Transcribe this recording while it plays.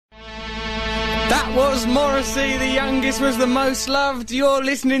That was Morrissey, the youngest was the most loved. You're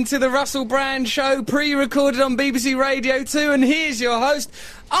listening to the Russell Brand Show, pre-recorded on BBC Radio 2, and here's your host,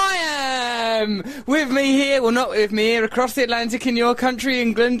 I am! With me here, well not with me here, across the Atlantic in your country,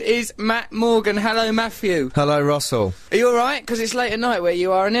 England, is Matt Morgan. Hello, Matthew. Hello, Russell. Are you alright? Because it's late at night where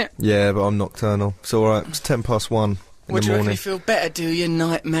you are, isn't it? Yeah, but I'm nocturnal. It's alright. It's 1:10 Would you really feel better, do you,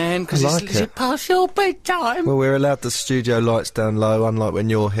 night man? Because it's past your bedtime. Well, we're allowed the studio lights down low, unlike when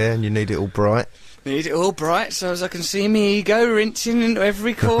you're here and you need it all bright. Need it all bright, so as I can see me ego rinsing into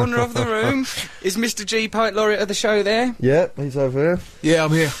every corner of the room. Is Mr. G, Poet Laureate of the show, there? Yeah, he's over here. Yeah,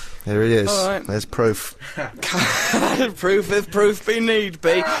 I'm here. There he is. All right. There's proof. Proof if proof be need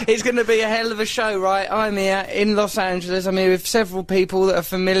be. It's going to be a hell of a show, right? I'm here in Los Angeles. I'm here with several people that are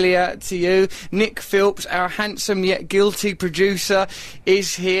familiar to you. Nick Phillips, our handsome yet guilty producer,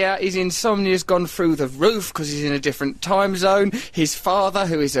 is here. His insomnia's gone through the roof because he's in a different time zone. His father,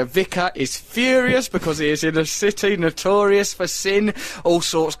 who is a vicar, is furious because he is in a city notorious for sin. All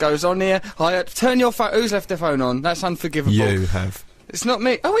sorts goes on here. Turn your phone. Who's left their phone on? That's unforgivable. You have. It's not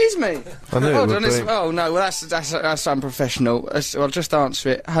me. Oh, it is me. I knew Hold it on. would be. Oh, no, well, that's unprofessional. I'll just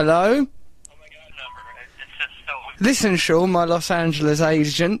answer it. Hello? Listen, Sean, my Los Angeles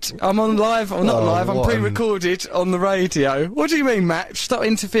agent. I'm on live, or not live, I'm what pre-recorded on the radio. What do you mean, Matt? Stop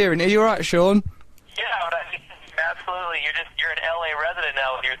interfering. Are you alright, Sean? Yeah, absolutely. You're an LA resident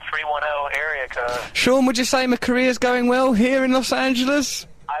now with your 310 area code. Sean, would you say my career's going well here in Los Angeles?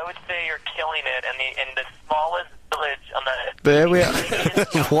 I would say you're killing it, and in the smallest village on the There we are.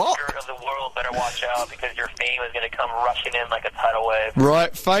 What? of the world better watch out because your fame is going to come rushing in like a tidal wave.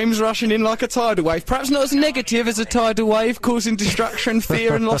 Right, fame's rushing in like a tidal wave. Perhaps not as negative as a tidal wave, causing destruction,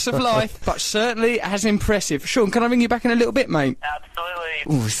 fear and loss of life, but certainly as impressive. Sean, can I ring you back in a little bit, mate? Absolutely.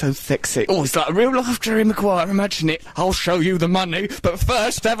 Oh, so sexy. Oh, it's like a real life Jerry Maguire, imagine it. I'll show you the money, but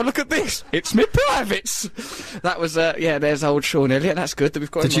first have a look at this. It's me privates. That was, yeah, there's old Sean Elliott. That's good that we've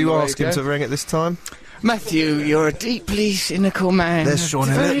got Did him you on the ask him radio. to ring it this time? Matthew, you're a deeply cynical man. There's Sean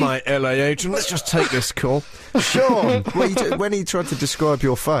Very- Elliott, my LA agent. Let's just take this call. Sean! When he tried to describe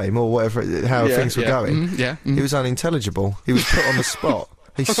your fame, or whatever, how Yeah, things were yeah, going, mm. he was unintelligible. He was put on the spot.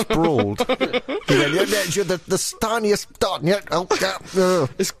 He sprawled. He went, you're the tiniest dot.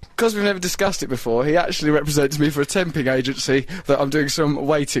 It's because we've never discussed it before. He actually represents me for a temping agency that I'm doing some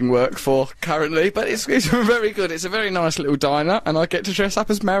waiting work for currently, but it's very good. It's a very nice little diner, and I get to dress up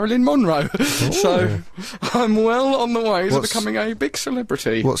as Marilyn Monroe. So I'm well on the way to becoming a big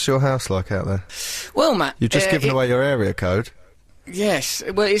celebrity. What's your house like out there? Well, Matt, You've just given away your area code. Yes,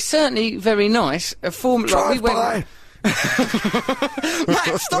 well, it's certainly very nice. A form like we went.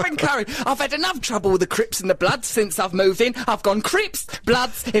 Matt, stop encouraging. I've had enough trouble with the Crips and the Bloods since I've moved in. I've gone Crips,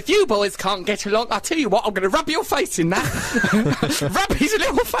 Bloods. If you boys can't get along, I'll tell you what, I'm going to rub your face in that. Rub his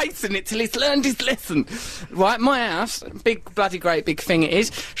little face in it till he's learned his lesson. Right, my house, big, bloody great big thing it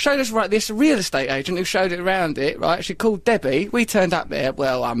is, showed us, right, this real estate agent who showed it around it, right, she called Debbie. We turned up there.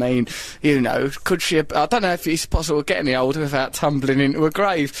 Well, I mean, you know, could she have, I don't know if it's possible to get any older without tumbling into a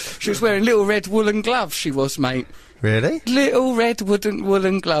grave. She was wearing little red woolen gloves, she was, mate. Really? Little red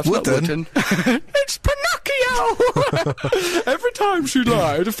woolen gloves. Wooden? Not wooden. It's Pinocchio! Every time she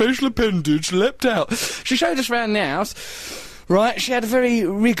lied, a facial appendage leapt out. She showed us round the house. Right, she had a very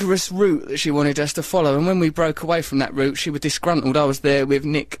rigorous route that she wanted us to follow, and when we broke away from that route, she was disgruntled. I was there with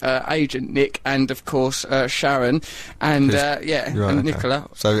Nick, agent Nick, and of course Sharon, and Right, and okay. Nicola.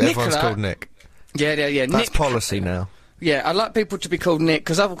 So everyone's Nicola, called Nick. Yeah. That's Nick. policy now. Yeah, I like people to be called Nick,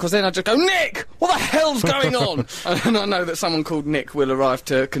 because then I just go, Nick! What the hell's going on? And I know that someone called Nick will arrive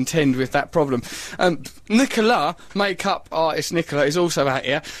to contend with that problem. Nicola, makeup artist Nicola, is also out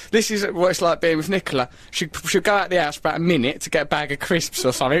here. This is what it's like being with Nicola. She'll go out the house for about a minute to get a bag of crisps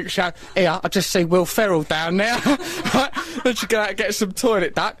or something. She'll here, I just see Will Ferrell down there. Right? Then she'll go out and get some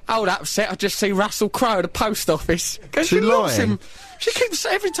toilet duck. All upset, I just see Russell Crowe at the post office. 'Cause she loves lying? him. She keeps,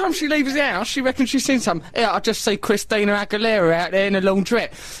 every time she leaves the house, she reckons she's seen something. Yeah, I just see Christina Aguilera out there in a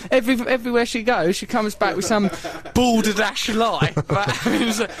laundrette. Everywhere she goes, she comes back with some balderdash lie.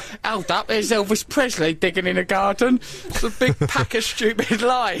 Hold up, there's Elvis Presley digging in a garden. It's a big pack of stupid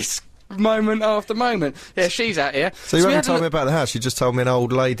lies. Moment after moment. Yeah, she's out here. So you we haven't had a told me about the house, you just told me an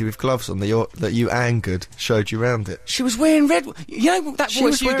old lady with gloves on that you angered showed you round it. She was wearing red. You know that She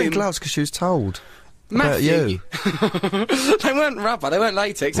voice was you wearing do? gloves because she was told. about Matthew. you? They weren't rubber, they weren't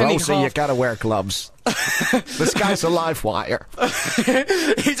latex. Well, only see, you half- gotta wear gloves. This guy's a live wire.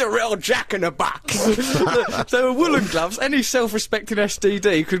 He's a real jack in a box. They were woolen gloves. Any self-respecting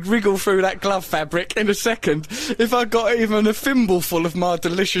STD could wriggle through that glove fabric in a second. If I got even a thimbleful of my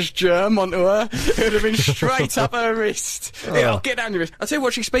delicious germ onto her, it would have been straight up her wrist. Yeah, I'll get down your wrist. I'll tell you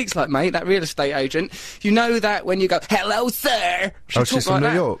what she speaks like, mate, that real estate agent. You know that when you go, hello, sir. Oh, she's from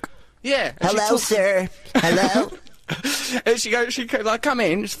New York. Yeah. and she talks- sir. Hello. And she like, come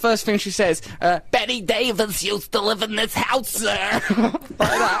in. First thing she says, Betty Davis used to live in this house, sir. Like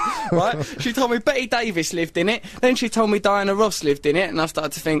that, right? She told me Betty Davis lived in it. Then she told me Diana Ross lived in it, and I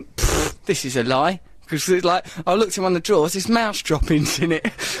started to think, this is a lie. Because, like, I looked in one of the drawers, there's mouse droppings in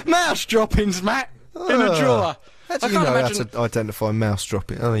it. Mouse droppings, Matt, in a drawer. How do I you can't know imagine. how to identify mouse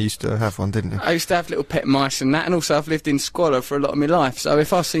dropping? Oh, you used to have one, didn't you? I used to have little pet mice and that, and also I've lived in squalor for a lot of my life, so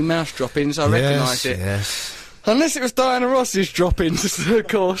if I see mouse droppings, I recognise it. Yes. Unless it was Diana Ross's droppings, of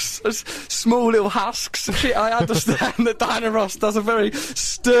course. As small little husks. I understand that Diana Ross does a very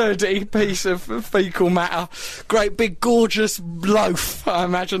sturdy piece of fecal matter. Great big gorgeous loaf, I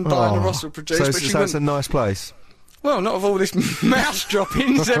imagine Diana Ross would produce. So, but it's, she so it's a wouldn't- nice place. Well, not of all this mouse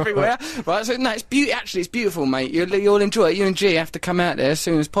droppings everywhere. Right, so no, it's actually, it's beautiful, mate. You'll enjoy it. You and G have to come out there as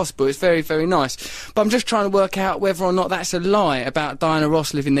soon as possible. It's very, very nice. But I'm just trying to work out whether or not that's a lie about Diana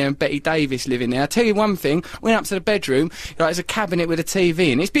Ross living there and Betty Davis living there. I'll tell you one thing. Went up to the bedroom, there's a cabinet with a TV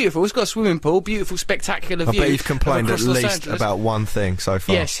in it. It's beautiful. It's got a swimming pool, beautiful, spectacular I view. bet you've complained at across Los least Angeles. about one thing so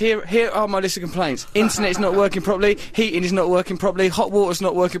far. Yes, here are my list of complaints. Internet's not working properly, heating is not working properly, hot water's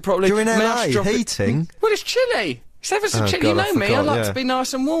not working properly. You're in LA, mouse dropping- heating? Well, it's chilly. It's ever so Oh, chilly, God, you I know me. I forgot, like yeah. to be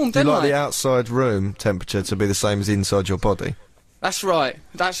nice and warm, Do you don't like I? the outside room temperature to be the same as inside your body? That's right.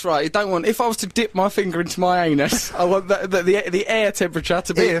 That's right. You don't want. If I was to dip my finger into my anus, I want the air temperature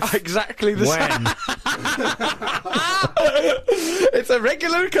to be If? exactly the same. When? It's a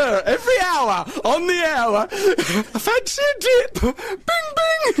regular occur every hour on the hour. Fancy a dip?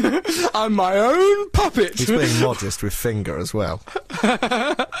 Bing bing. I'm my own puppet. He's being modest with finger as well.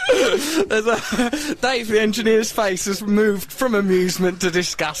 There's Dave the engineer's face has moved from amusement to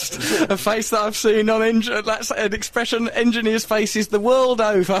disgust. A face that I've seen on that's an expression engineers' faces the world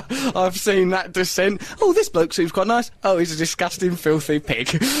over. I've seen that descent. Oh, this bloke seems quite nice. Oh, he's a disgusting, filthy pig.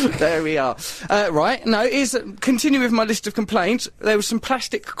 There we are. Right, no, continue with my list of complaints. There was some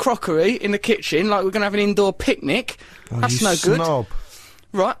plastic crockery in the kitchen, like we're going to have an indoor picnic. That's you no good. snob.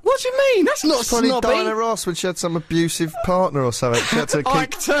 Right, what do you mean? That's not Probably snobby. Diana Ross when she had some abusive partner or something. She had to keep...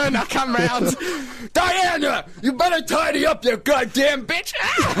 Ike Turner come round. Diana, you better tidy up, you goddamn bitch.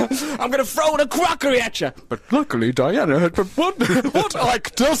 Ah! I'm going to throw the crockery at you. But luckily, Diana had... What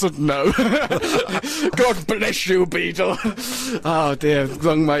Ike doesn't know. God bless you, Beetle. Oh, dear.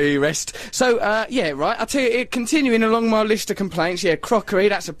 Long may he rest. So, yeah, right. I'll tell you, continuing along my list of complaints, yeah, crockery,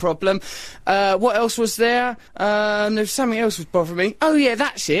 that's a problem. What else was there? There's something else was bothering me. Oh, yeah,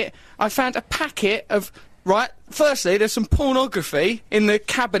 that's it. I found a packet of... Right, firstly, there's some pornography in the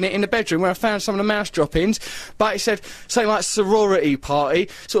cabinet in the bedroom where I found some of the mouse droppings, but it said something like sorority party,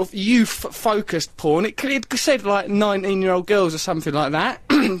 sort of youth-focused porn. It said, like, 19-year-old girls or something like that.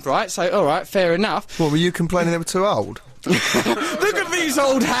 Right, so, all right, fair enough. What, were you complaining they were too old? Look at these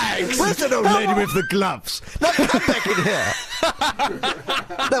old hags! Where's that old lady with the gloves? No, come back in here!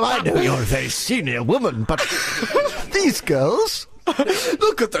 No, I know you're a very senior woman, but These girls...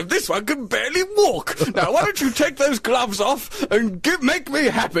 Look at them, this one can barely walk. Now, why don't you take those gloves off and make me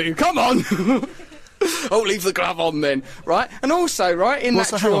happy? Come on! Oh, leave the glove on then, right? And also, right, in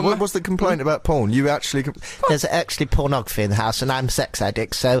What's that the, hang on, trauma... what was the complaint about porn? You actually... there's actually pornography in the house, and I'm a sex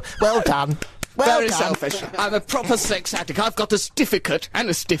addict, so well done. Well Very done. selfish. I'm a proper sex addict. I've got a certificate and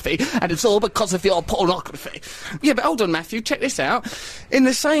a stiffy, and it's all because of your pornography. Yeah, but hold on, Matthew, check this out. In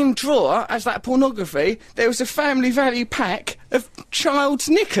the same drawer as that pornography, there was a Family Value pack of child's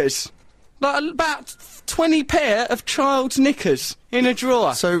knickers. Like, about 20 pair of child's knickers in a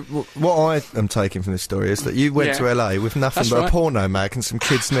drawer. So, what I am taking from this story is that you went Yeah. to LA with nothing That's but right. a porno mag and some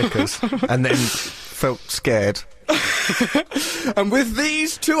kids' knickers, and then felt scared. And with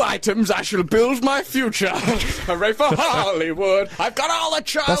these two items, I shall build my future. Hooray for Hollywood! I've got all the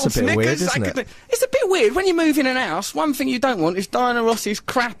child's That's a bit knickers. weird, isn't it? It's a bit weird when you move in an house. One thing you don't want is Diana Ross's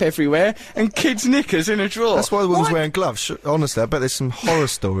crap everywhere and kids' knickers in a drawer. That's why the woman's Why- wearing gloves. Honestly, I bet there's some horror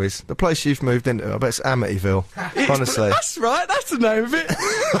stories. The place you've moved into, I bet it's Amityville. Honestly. That's right, that's the name of it.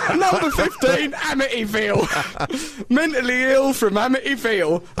 Number 15, Amityville. Mentally ill from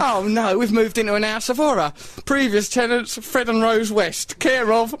Amityville. Oh no, we've moved into an house of horror. Previous tenants, Fred and Rose West.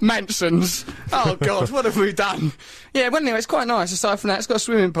 Care of Mansons. Oh God, what have we done? Yeah, well anyway, it's quite nice aside from that. It's got a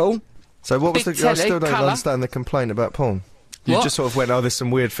swimming pool. So what was Big I still telly, don't colour. understand the complaint about porn. You What? just sort of went, oh, there's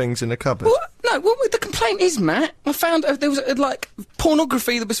some weird things in the cupboard. Well, no, what the complaint is, Matt, I found there was, like,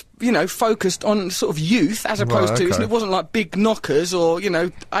 pornography that was, focused on sort of youth, as opposed to, okay. it wasn't like big knockers or,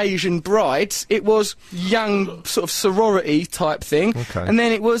 Asian brides. It was young, sort of sorority type thing. Okay. And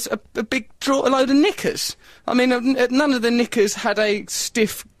then it was a big a load of knickers. I mean, none of the knickers had a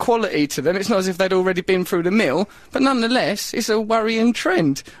stiff quality to them. It's not as if they'd already been through the mill, but nonetheless, it's a worrying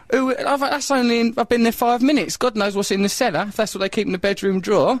trend. I've been there 5 minutes. God knows what's in the cellar, if that's what they keep in the bedroom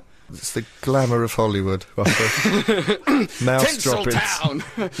drawer. It's the glamour of Hollywood, Russell. Mouse droppings.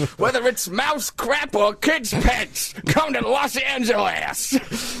 Tinseltown! Whether it's mouse crap or kids' pets, come to Los Angeles!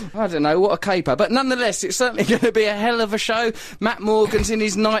 I don't know, what a caper. But nonetheless, it's certainly going to be a hell of a show. Matt Morgan's in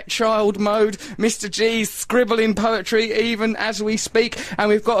his night child mode. Mr. G's scribbling poetry even as we speak. And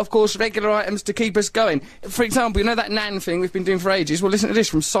we've got, of course, regular items to keep us going. For example, that Nan thing we've been doing for ages? Well, listen to this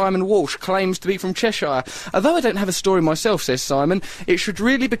from Simon Walsh, claims to be from Cheshire. Although I don't have a story myself, says Simon, it should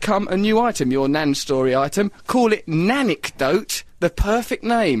really become a new item, your Nan story item. Call it Nanecdote, the perfect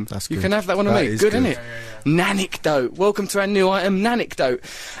name. That's you good. can have that one of That me. is Good, good. isn't it? Nanecdote. Welcome to our new item, Nanecdote.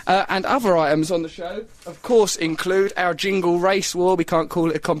 And other items on the show, of course, include our Jingle Race War. We can't call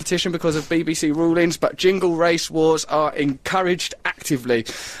it a competition because of BBC rulings, but Jingle Race Wars are encouraged actively.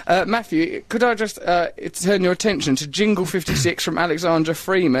 Matthew, could I just turn your attention to Jingle 56 from Alexandra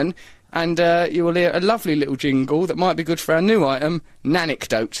Freeman? And you will hear a lovely little jingle that might be good for our new item,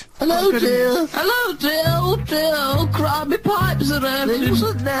 Nanecdote. Hello dear, hello dear, oh dear, oh cry me pipes are empty. Things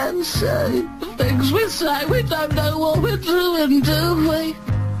that Nan say, things we say, we don't know what we're doing, do we?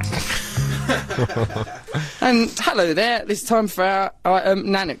 And hello there, it's time for our item,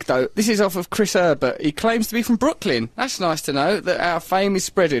 Nanecdote. This is off of Chris Herbert. He claims to be from Brooklyn. That's nice to know that our fame is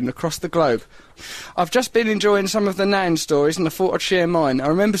spreading across the globe. I've just been enjoying some of the Nan stories and I thought I'd share mine. I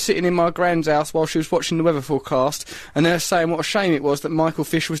remember sitting in my grand's house while she was watching the weather forecast and her saying what a shame it was that Michael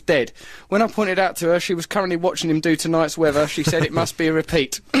Fish was dead. When I pointed out to her she was currently watching him do tonight's weather, she said it must be a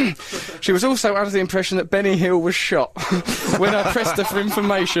repeat. She was also under the impression that Benny Hill was shot. When I pressed her for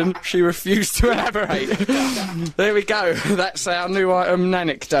information, she refused to elaborate. There we go. That's our new item,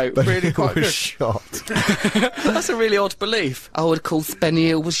 Nanecdote. Really quite was good. shot. That's a really odd belief. I would of course Benny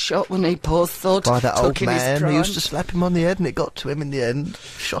Hill was shot when he poor thud By that took old in his man who prime. used to slap him on the head and it got to him in the end.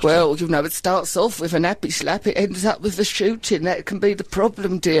 Shot him. Well, it starts off with an happy slap, it ends up with a shooting. That can be the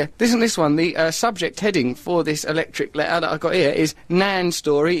problem, dear. Listen to this one. The subject heading for this electric letter that I got here is Nan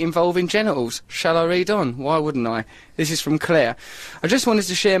story involving genitals. Shall I read on? Why wouldn't I? This is from Claire. I just wanted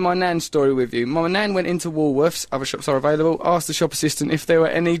to share my Nan story with you. My Nan went into Woolworths, other shops are available, asked the shop assistant if there were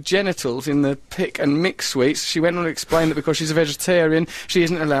any genitals in the pick and mix sweets. She went on to explain that because she's a vegetarian, she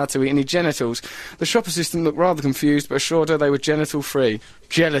isn't allowed to eat any genitals. The shop assistant looked rather confused, but assured her they were genital-free.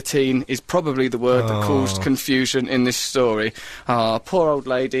 Gelatine is probably the word that caused confusion in this story. Ah, poor old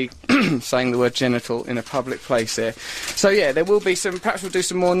lady saying the word genital in a public place there. So yeah, there will be some, perhaps we'll do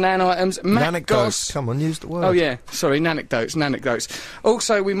some more Nan items. Matt Nanecdotes. Goss. Come on, use the word. Oh yeah, sorry, Nanecdotes.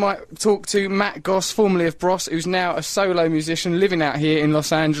 Also, we might talk to Matt Goss, formerly of Bros, who's now a solo musician living out here in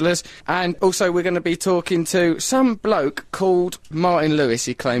Los Angeles. And also we're going to be talking to some bloke called Martin Lewis,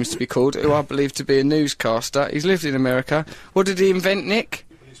 he claims to be called, who I believe to be a newscaster. He's lived in America. What did he invent, Nick?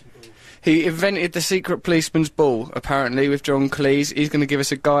 He invented the secret policeman's ball, apparently, with John Cleese. He's going to give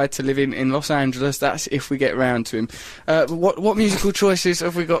us a guide to living in Los Angeles. That's if we get round to him. What musical choices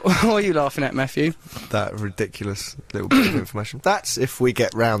have we got? What are you laughing at, Matthew? That ridiculous little bit of information. That's if we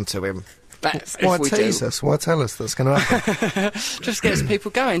get round to him. That's Why if we tease do. us? Why tell us that's going to happen? Just gets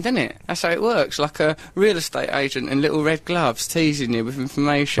people going, doesn't it? That's how it works. Like a real estate agent in little red gloves teasing you with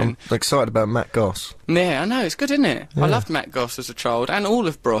information. I'm excited about Matt Goss. Yeah, I know, it's good, isn't it? I loved Matt Goss as a child, and all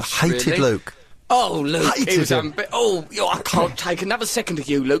of Bros. Hated really. Luke. Oh, Luke, Hated he was him. I can't take another second of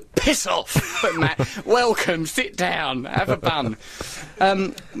you, Luke. Piss off. But Matt, welcome, sit down, have a bun.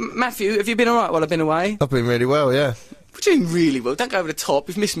 Matthew, have you been all right while I've been away? I've been really well, yeah. We're doing really well. Don't go over the top.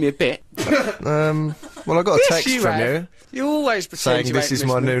 You've missed me a bit. Well, I got a text you from have. you You always pretend saying you this ain't is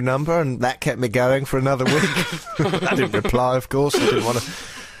my missed me. new number, and that kept me going for another week. I didn't reply, of course. I didn't want to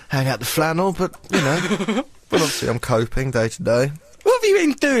hang out the flannel, but, you know. But obviously I'm coping day to day. What have you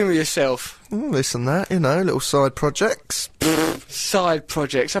been doing with yourself? This and that, you know, little side projects. Side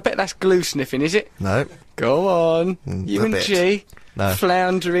projects. I bet that's glue sniffing, is it? No. Go on. You a and bit. G. No.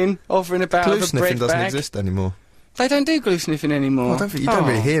 Floundering, offering about Glue the sniffing bread doesn't bag. exist anymore. They don't do glue sniffing anymore. I don't think you don't Oh.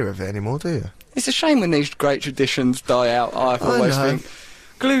 really hear of it anymore, do you? It's a shame when these great traditions die out, I always know. think.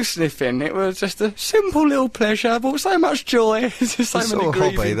 glue sniffing. It was just a simple little pleasure. Brought so much joy to so It's many sort of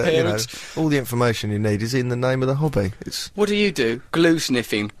grieving hobby that, parents. all the information you need is in the name of the hobby. It's What do you do? Glue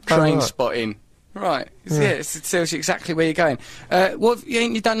sniffing, Oh, train right. spotting. Right. Yeah, it tells you exactly where you're going. What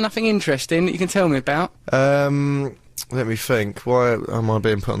ain't you done nothing interesting that you can tell me about? let me think. Why am I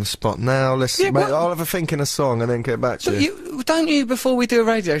being put on the spot now? Yeah, what- I'll have a think in a song and then get back to you. Don't you, before we do a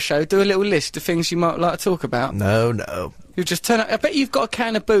radio show, do a little list of things you might like to talk about? No. You just turn up. I bet you've got a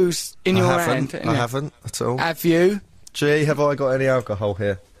can of booze in your hand. I haven't at all. Have you? Gee, have I got any alcohol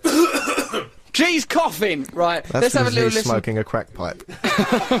here? G's coughing. Right. That's let's have a because little he's listen. smoking a crack pipe.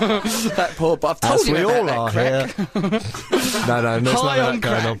 That poor. But I've told As you we about all that are crack. here. No, there's High none on of that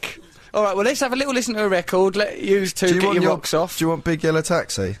going on. crack. All right. Well, let's have a little listen to a record. Let you two get your rocks off. Do you want Big Yellow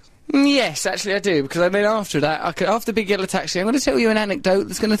Taxi? Yes, actually I do, because I mean after that, after Big Yellow Taxi, I'm going to tell you an anecdote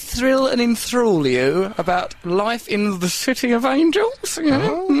that's going to thrill and enthrall you about life in the City of Angels. Yeah.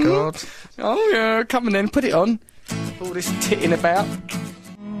 Oh, God. Oh, yeah, come on then, put it on. All this titting about.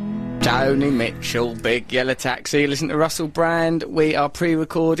 Joni Mitchell, Big Yellow Taxi. Listen to Russell Brand. We are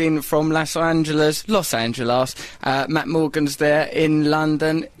pre-recording from Los Angeles. Matt Morgan's there in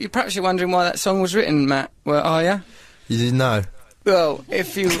London. Perhaps you're wondering why that song was written, Matt. Well, are you? You didn't know? Well,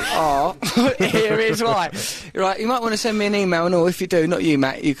 if you are, here is why. Right, you might want to send me an email, and or if you do, not you,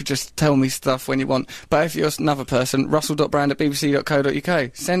 Matt, you could just tell me stuff when you want. But if you're another person,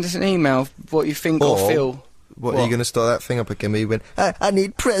 russell.brand@bbc.co.uk. Send us an email, what you think or feel. What, are you going to start that thing up again? Me when I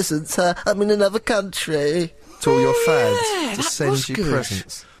need presents. I'm in another country. to all your fads Yeah, to that send was you good.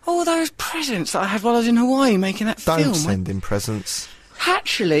 presents. All those presents that I had while I was in Hawaii making that Don't film. send him presents.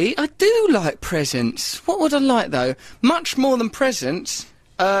 Actually, I do like presents. What would I like, though? Much more than presents,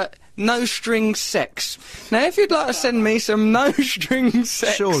 no-string sex. Now, if you'd like to send me some no-string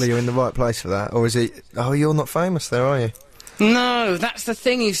sex... Surely you're in the right place for that, or is it? Oh, you're not famous there, are you? No, that's the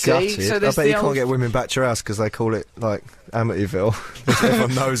thing, you see. Gutted. So I there's bet the you old... can't get women back to your house because they call it like Amityville.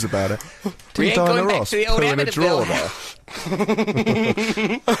 Everyone knows about it. We Did ain't going Diana back Ross to the old poo in a drawer Amityville.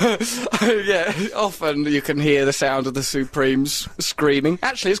 there? Yeah, often you can hear the sound of the Supremes screaming.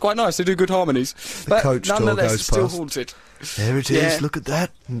 Actually, it's quite nice. They do good harmonies. But coach door nonetheless, goes it's still past. haunted. There it is. Yeah. Look at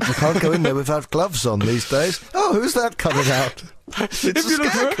that. You can't go in there without gloves on these days. Oh, who's that coming out? It's a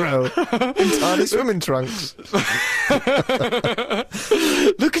scarecrow in tiny swimming trunks.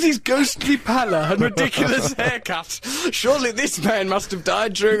 Look at his ghostly pallor and ridiculous haircut. Surely this man must have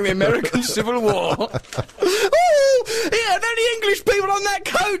died during the American Civil War. Oh, yeah, there are any English people on that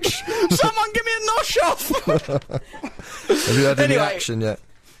coach. Someone give me a nosh off. Have you had any Anyway. action yet?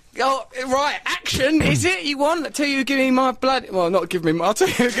 Oh, right, action, is it you want? I'll tell you, give me my blood... Well, not give me... I'll tell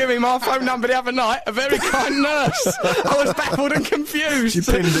you, give me my phone number the other night. A very kind nurse. I was baffled and confused. You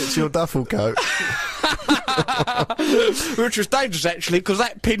pinned it to your duffel coat. Which was dangerous, actually, because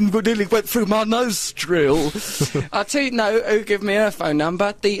that pin nearly went through my nostril. I'll tell you, no, who gave me her phone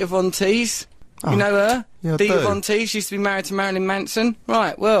number? Dita Von Teese. You know her? yeah, I Dita do. Von Teese used to be married to Marilyn Manson.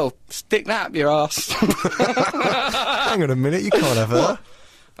 Right, well, stick that up your arse. Hang on a minute, you can't have her.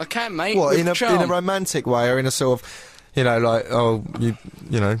 I can, mate. What, with in a charm. romantic way, or in a sort of, you know, like, oh, you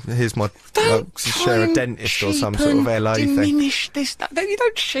know, here's my, Don't like, share try a and dentist or some cheapen, sort of LA thing. diminish this. No, you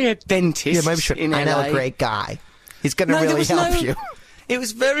don't share dentists. Yeah, maybe should- in I know LA. a great guy. He's going to No, there really was help no- you. It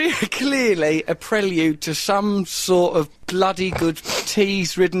was very clearly a prelude to some sort of bloody good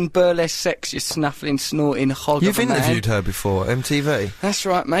tease-ridden burlesque sex, you snuffling, snorting hog You've of a man. interviewed her before, MTV. That's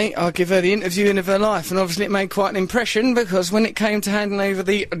right, mate. I'll give her the interviewing of her life, and obviously it made quite an impression, because when it came to handing over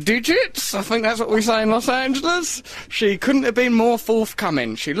the digits, I think that's what we say in Los Angeles, she couldn't have been more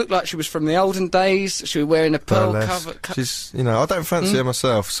forthcoming. She looked like she was from the olden days. She was wearing a pearl Burlesque. cover... She's, you know, I don't fancy her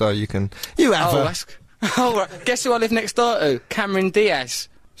myself, so you can. You have Oh, her. that's... Oh, right. Guess who I live next door to? Cameron Diaz.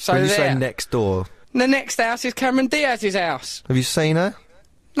 So When you say there. next door, The next house is Cameron Diaz's house. have you seen her?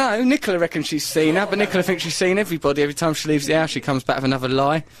 No, Nicola reckons she's seen her, but Nicola thinks she's seen everybody. Every time she leaves the house, she comes back with another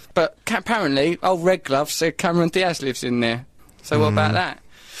lie. But apparently, old Red Glove said Cameron Diaz lives in there. So what about that?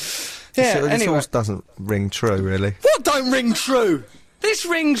 Yeah, So this anyway. all doesn't ring true, really. What don't ring true? This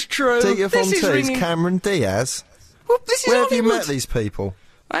rings true. Dita Von This is Teese, ringing... Cameron Diaz. Well, this is Where have you Hollywood. met these people?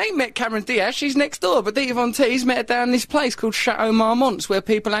 I ain't met Cameron Diaz, she's next door, but Dita Von Teese met her down this place called Chateau Marmont's, where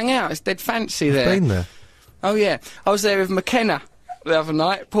people hang out. It's dead fancy there. Been there. Oh yeah, I was there with McKenna the other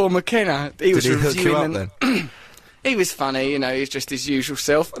night. Poor McKenna. Was Did he hook you up reviewing then? He was funny, you know. He's just his usual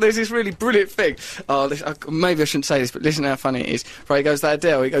self. There's this really brilliant thing. Oh, maybe I shouldn't say this, but listen how funny it is. Right, he goes to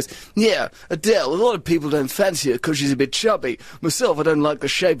Adele. He goes, "Yeah, Adele. A lot of people don't fancy her because she's a bit chubby. Myself, I don't like the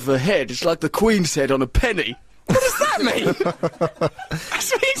shape of her head. It's like the Queen's head on a penny." What does that mean?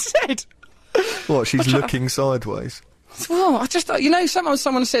 That's what he said. What, she's looking sideways? Well, I just, you know, sometimes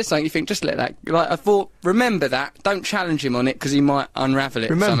someone says something, you think, just let that, like, I thought, remember that, don't challenge him on it, because he might unravel it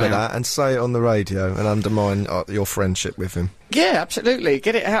Remember somehow. that and say it on the radio and undermine your friendship with him. Yeah, absolutely,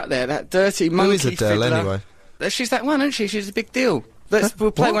 get it out there, that dirty monkey Who is Adele, fiddler. anyway? She's that one, isn't she? She's a big deal.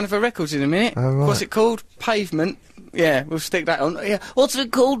 We'll play What? one of her records in a minute. Oh, right. What's it called? Pavement. Yeah, we'll stick that on. Yeah. What's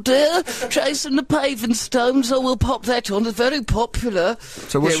it called, dear? Chasing the Paving Stones, so we'll pop that on. It's very popular.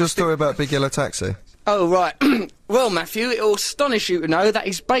 So what's Yeah, your story about Big Yellow Taxi? Oh, right. Well, Matthew, it'll astonish you to know that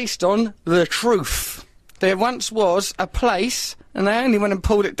is based on the truth. There once was a place, and they only went and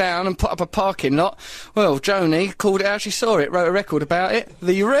pulled it down and put up a parking lot. Well, Joni called it how she saw it, wrote a record about it.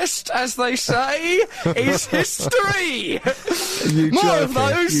 The rest, as they say, is history. More of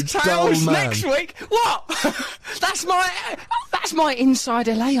those tales next week. What? That's my Inside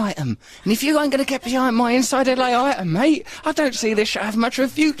LA item. And if you ain't going to get behind my Inside LA item, mate, I don't see this show have much of a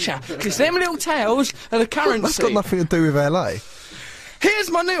future. Because them little tales are the currency. That's got nothing to do with LA.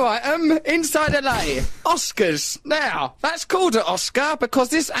 Here's my new item, Inside LA. Oscars. Now, that's called an Oscar because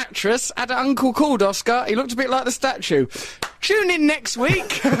this actress had an uncle called Oscar. He looked a bit like the statue. Tune in next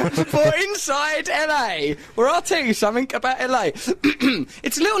week for Inside LA, where I'll tell you something about LA.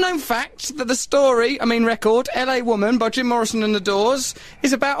 It's a little known fact that the record, LA Woman by Jim Morrison and the Doors,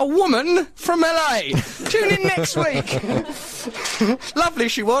 is about a woman from LA. Tune in next week. Lovely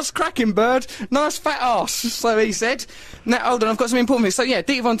she was, cracking bird, nice fat arse, so he said. Now, hold on, I've got some important things. So yeah,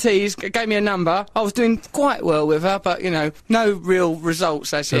 Dita Von Teese gave me a number. I was doing quite well with her, but, you know, no real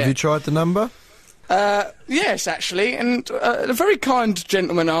results as yet. Have you tried the number? Yes, actually, and a very kind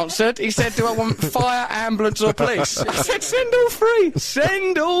gentleman answered. He said, do I want fire, ambulance or police? I said, send all three.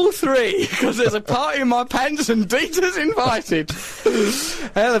 Send all three, because there's a party in my pants and Dita's invited.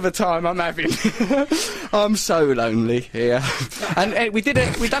 Hell of a time I'm having. I'm so lonely here. And we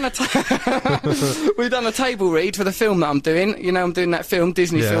done a table read for the film that I'm doing. You know, I'm doing that film,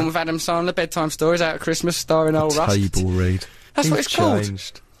 Disney film with Adam Sandler, Bedtime Stories, out at Christmas, starring old Rust. Table read. That's what it's called.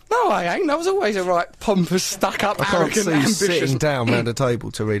 Changed. No, I ain't. I was always a right pompous, stuck-up, I can't arrogant, see you ambitious... sitting down round a table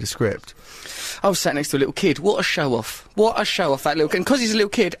to read a script. I was sat next to a little kid. What a show-off. What a show-off, that little kid. And 'cause he's a little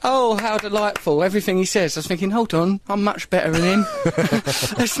kid, oh, how delightful. Everything he says. I was thinking, hold on, I'm much better than him.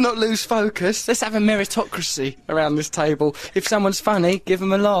 Let's not lose focus. Let's have a meritocracy around this table. If someone's funny, give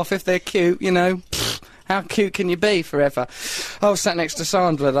them a laugh. If they're cute, you know, how cute can you be forever? I was sat next to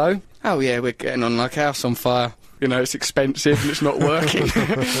Sandler, though. Oh, yeah, we're getting on like a house on fire. You know, it's expensive and it's not working.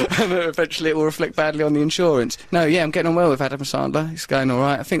 And eventually it will reflect badly on the insurance. No, yeah, I'm getting on well with Adam Sandler. It's going all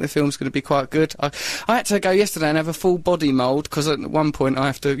right. I think the film's going to be quite good. I had to go yesterday and have a full body mould, because at one point I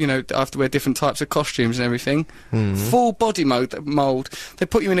have to, you know, I have to wear different types of costumes and everything. Full body mould. They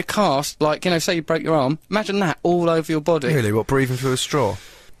put you in a cast, like, you know, say you break your arm. Imagine that all over your body. Really? What, breathing through a straw?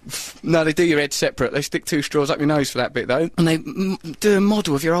 No, they do your head separate. They stick 2 straws up your nose for that bit, though. And they do a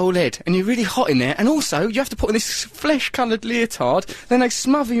model of your whole head. And you're really hot in there. And also, you have to put on this flesh-coloured leotard. Then they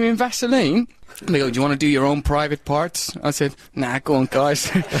smother you in Vaseline. And they go, do you want to do your own private parts? I said, nah, go on,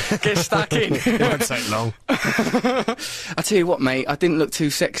 guys. Get stuck in. It won't take long. I tell you what, mate, I didn't look too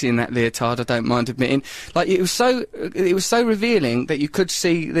sexy in that leotard, I don't mind admitting. Like, it was so revealing that you could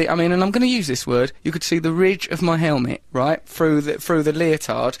see the, I mean, and I'm going to use this word, you could see the ridge of my helmet, right, through the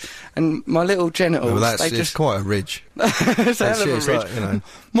leotard, and my little genitals, Well, that's they it's just... quite a ridge. It's a hell of a It's ridge. like, you know,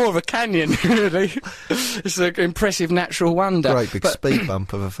 More of a canyon, really. It's an impressive natural wonder. great big But speed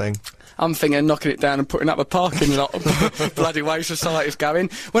bump of a thing. I'm thinking of knocking it down and putting up a parking lot. Bloody way society's going.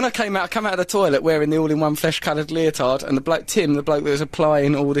 When I come out of the toilet wearing the all-in-one flesh-coloured leotard, and the bloke Tim, the bloke that was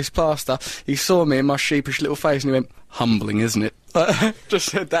applying all this plaster, he saw me in my sheepish little face and he went, humbling, isn't it? Just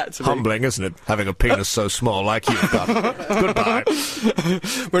said that to me. Humbling, isn't it? Having a penis so small like you've got. Goodbye.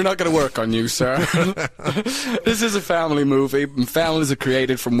 We're not going to work on you, sir. This is a family movie, and families are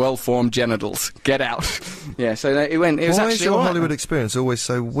created from well-formed genitals. Get out. Yeah, so it was Why actually is your all right. Hollywood experience always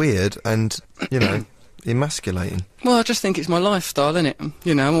so weird and, you know, emasculating? Well, I just think it's my lifestyle, innit?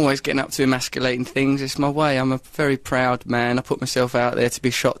 You know, I'm always getting up to emasculating things. It's my way. I'm a very proud man. I put myself out there to be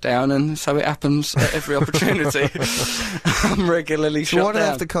shot down, and so it happens at every opportunity. I'm regularly So shot why do they down.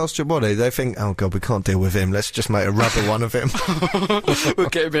 have to cast your body? They think, oh God, we can't deal with him. Let's just make a rubber one of him. We'll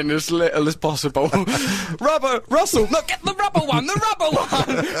get him in as little as possible. Russell, no, get the rubber one,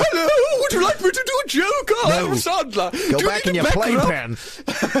 Hello, would you like me to do a joke? Oh, Adam Sandler. Go Do back you in need your to back her up?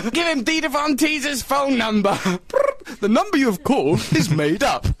 playpen. Give him Dita Von Teese's phone number. The number you've called is made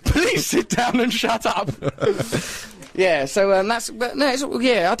up. Please sit down and shut up. Yeah, so that's... But no, I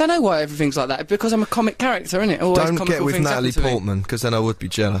don't know why everything's like that. Because I'm a comic character, innit? Always Don't comical get with things Natalie happen to me. Portman, because then I would be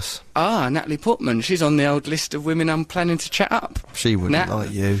jealous. Ah, Natalie Portman. She's on the old list of women I'm planning to chat up. She wouldn't Nat-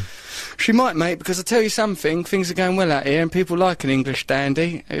 like you. She might, mate, because I tell you something, things are going well out here and people like an English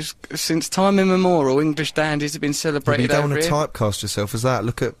dandy. Since time immemorial, English dandies have been But you celebrated don't over want to here. typecast yourself as that.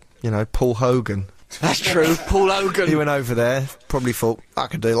 Look at, Paul Hogan. That's true, Paul Hogan. He went over there, probably thought, I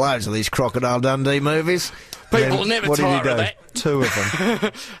could do loads of these Crocodile Dundee movies. People And then, never what did he tire do? of that. 2 of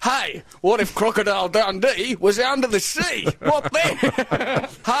them. Hey, what if Crocodile Dundee was under the sea? What then?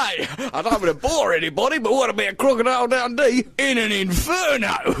 Hey, I don't want to bore anybody, but what about Crocodile Dundee in an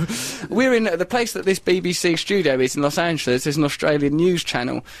inferno? We're in the place that this BBC studio is in Los Angeles. There's an Australian news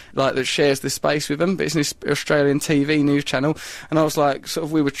channel that shares the space with them, but it's an Australian TV news channel. And I was like,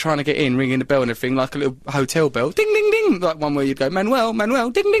 we were trying to get in, ringing the bell and everything, like a little hotel bell, ding ding ding, like one where you'd go Manuel,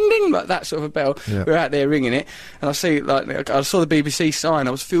 ding ding ding, like that sort of a bell. Yeah. We're out there ringing it, and I see I saw the BBC sign.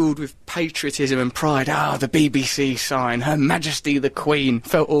 I was filled with patriotism and pride. The BBC sign, Her Majesty the Queen.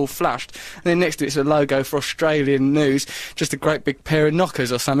 Felt all flushed. And then next to it's a logo for Australian news, just a great big pair of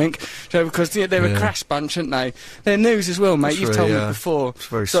knockers or something. Because they're a crass bunch, aren't they? They're news as well, mate. That's You've very, told me before. it's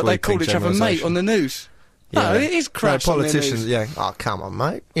very So they call sweeping each other mate generalisation. on the news. No, it is crass on their politicians, news. yeah. Oh, come on,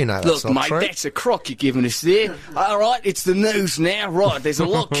 mate. That's Look, not mate, true. that's a crock you're giving us there. All right, it's the news now. Right, there's a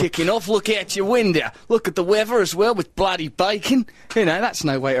lot kicking off. Look out your window. Look at the weather as well with bloody bacon. That's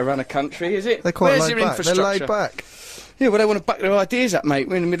no way to run a country, is it? They're quite Where's laid your back. They're infrastructure? laid back. Yeah, well, they want to back their ideas up, mate.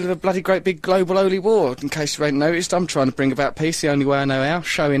 We're in the middle of a bloody great big global holy war. In case you ain't noticed, I'm trying to bring about peace the only way I know how,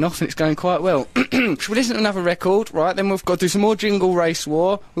 showing off, and it's going quite well. Should we listen to another record? Right, then we've got to do some more Jingle Race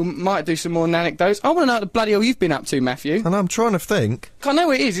War. We might do some more anecdotes. I want to know what the bloody hell you've been up to, Matthew. And I'm trying to think. I know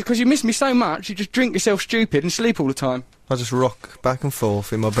it is, because you miss me so much, you just drink yourself stupid and sleep all the time. I just rock back and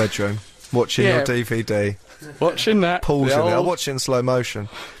forth in my bedroom, watching Yeah. your DVD, Watching that. pausing the it. I old- watch it in slow motion.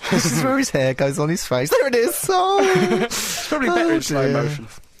 This is where his hair goes on his face. There it is. Oh. It's probably better in slow dear. motion.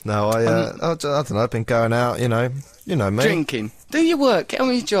 No, I don't know. I've been going out, you know me. Drinking. Do your work. Get on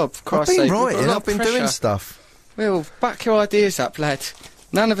with your job. I've Christ's been sake. We've got a writing. lot I've of been doing pressure. stuff. Well, back your ideas up, lad.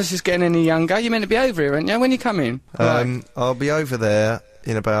 None of us is getting any younger. You're meant to be over here, aren't you? When you come in? Right. I'll be over there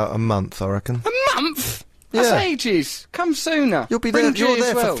in about a month, I reckon. A month? That's Yeah. ages. Come sooner. You'll be Bring there. You're G as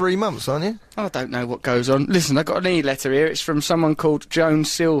there well. for 3 months, aren't you? I don't know what goes on. Listen, I got an e-letter here. It's from someone called Joan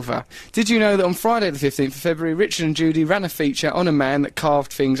Silver. Did you know that on Friday the 15th of February, Richard and Judy ran a feature on a man that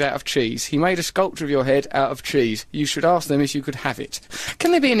carved things out of cheese? He made a sculpture of your head out of cheese. You should ask them if you could have it.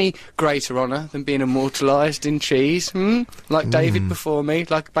 Can there be any greater honour than being immortalised in cheese? Like David before me,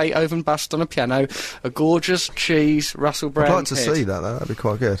 like Beethoven bust on a piano, a gorgeous cheese Russell Brand I'd like to head. see that, though. That'd be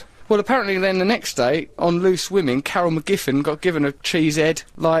quite good. Well, apparently then the next day, on Loose Women, Carol McGiffin got given a cheese head,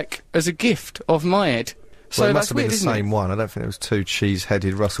 as a gift of my head. So Well, it that's must have been weird, the isn't it? same one. I don't think there was 2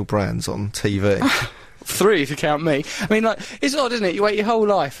 cheese-headed Russell Brands on TV. 3 if you count me. I mean, it's odd, isn't it? You wait your whole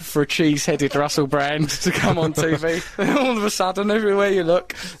life for a cheese-headed Russell Brand to come on TV. And all of a sudden, everywhere you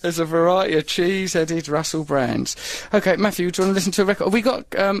look, there's a variety of cheese-headed Russell Brands. OK, Matthew, do you want to listen to a record? Have we got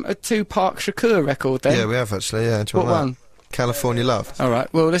a Tupac Shakur record then? Yeah, we have actually, yeah. Do you What want that? one? California Love. All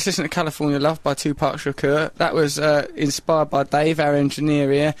right, well, let's listen to California Love by Tupac Shakur. That was inspired by Dave, our engineer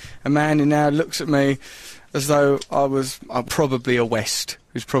here, a man who now looks at me as though I'm probably a West,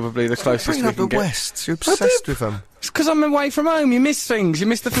 who's probably the closest Bring we up can the get. West. You're obsessed with them. It's because I'm away from home. You miss things. You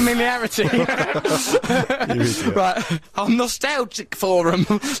miss the familiarity. Right, I'm nostalgic for him.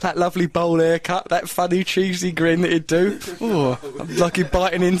 That lovely bowl haircut, that funny cheesy grin that he'd do. Oh, I'm like he's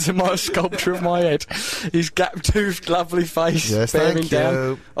biting into my sculpture of my head. His gap-toothed, lovely face Yes, bearing thank down.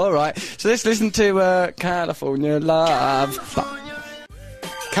 you. All right, so let's listen to California Love.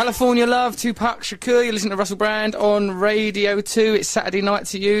 California Love, Tupac Shakur. You listen to Russell Brand on Radio 2. It's Saturday night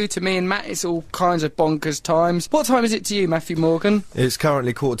to you. To me and Matt, it's all kinds of bonkers times. What time is it to you, Matthew Morgan? It's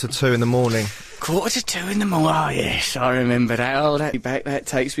currently 1:45 in the morning. 1:45 in the morning. Oh, yes, I remember that. Oh, that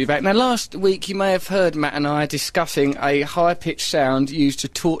takes me back. Now, last week you may have heard Matt and I discussing a high-pitched sound used to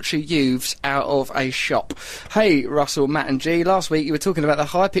torture youths out of a shop. Hey, Russell, Matt and G, last week you were talking about the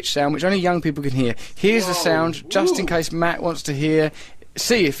high-pitched sound which only young people can hear. Here's the sound, just in case Matt wants to hear.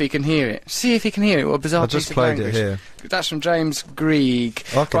 See if he can hear it. See if he can hear it. What a bizarre I just piece of played it language. here. That's from James Grieg.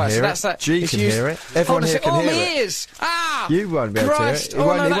 I can right, hear so it. that's that. G It's can used- hear it. Everyone here can oh, hear my it. ears! Ah! You won't be able Christ. to hear it.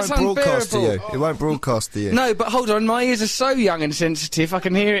 Oh, It no, won't that's broadcast to you. unbearable. It won't broadcast to you. No, but hold on, my ears are so young and sensitive, I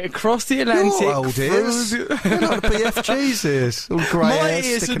can hear it across the Atlantic. Your old ears. through They're like the BFG's ears. All grey My hairs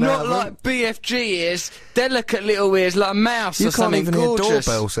ears are sticking out not of them. like BFG ears, delicate little ears like a mouse You or can't something even gorgeous. hear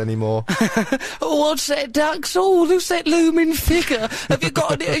doorbells anymore. Oh, what's that duck's? Oh, who's that looming figure? Have Have you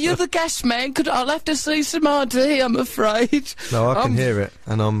got? Are you the gas man? I'll have to see some ID. I'm afraid. No, I can hear it,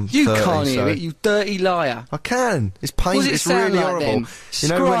 and I'm. You 30, can't hear so it. You dirty liar. I can. It's painful. What does it It's sound really like horrible. then?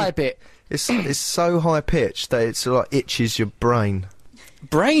 Describe it. It's so high pitched that it's like itches your brain.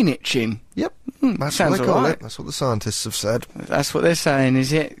 Brain itching. Yep, that's what sounds they call alright. it. That's what the scientists have said. That's what they're saying,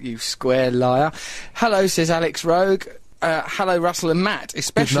 is it? You square liar. Hello, says Alex Rogue. Hello, Russell and Matt.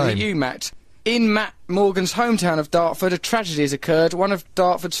 Especially name. you, Matt. In Matt Morgan's hometown of Dartford, a tragedy has occurred. One of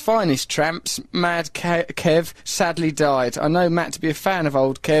Dartford's finest tramps, Mad Kev, sadly died. I know Matt to be a fan of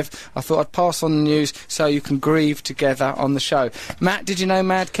old Kev. I thought I'd pass on the news so you can grieve together on the show. Matt, did you know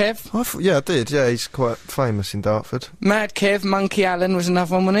Mad Kev? Yeah, I did. Yeah, he's quite famous in Dartford. Mad Kev, Monkey Allen was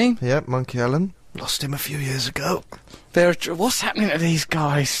another one, wasn't he? Yeah, Monkey Allen. Lost him a few years ago. What's happening to these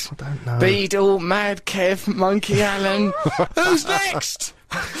guys? I don't know. Beadle, Mad Kev, Monkey Allen. Who's next?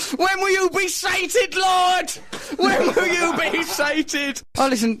 When will you be sated, Lord? When will you be sated? I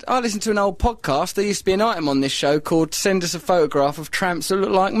listened to an old podcast. There used to be an item on this show called "Send Us a Photograph of Tramps That Look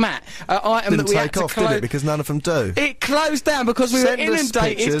Like Matt." An item Didn't that we had take to off, did it? Because none of them do. It closed down because we were Send us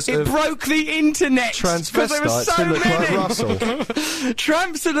inundated. pictures It of broke the internet. 'cause there were Transvestites so who look many. like Russell.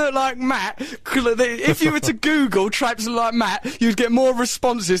 Tramps that look like Matt. If you were to Google tramps that look like Matt, you'd get more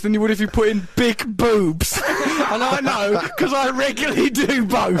responses than you would if you put in big boobs. And I know because I regularly do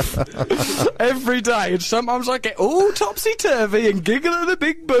both every day. And sometimes I get all topsy-turvy and giggle at the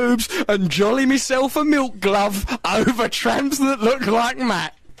big boobs and jolly myself a milk glove over tramps that look like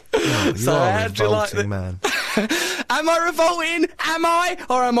Matt. You So are a how do you like revolting man. Am I revolting? Am I?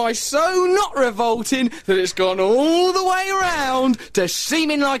 Or am I so not revolting that it's gone all the way around to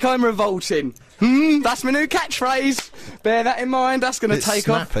seeming like I'm revolting? That's my new catchphrase. Bear that in mind. That's going to It's take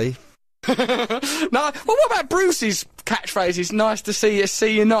snappy. off. No, well, what about Bruce's catchphrase? It's nice to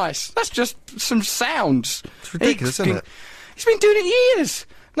see you nice. That's just some sounds. It's ridiculous, isn't it? He's been doing it years.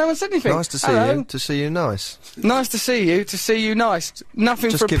 No one said anything. Nice to see Hello. you. To see you nice. Nice to see you nice. Nothing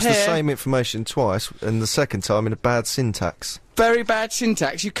Just for a gives the pair. same information twice, and the second time in a bad syntax. Very bad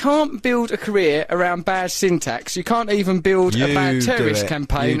syntax. You can't build a career around bad syntax. You can't even build a You bad do terrorist it.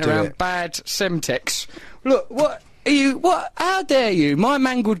 campaign You do around it. bad semtex. Look, what are you? What? How dare you? My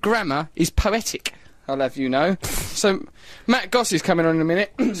mangled grammar is poetic. I'll have you know. So, Matt Goss is coming on in a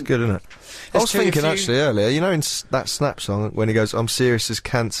minute. It's good, isn't it? I Let's was tell you a thinking few- actually earlier, you know, in that Snap song when he goes, "I'm serious as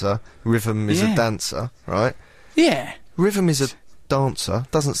cancer, rhythm is Yeah. a dancer," right? Yeah. Rhythm is a dancer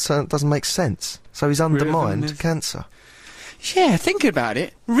doesn't make sense. So he's undermined is- cancer. Yeah. Think about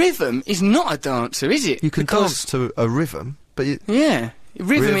it. Rhythm is not a dancer, is it? You can Because- dance to a rhythm, but Yeah.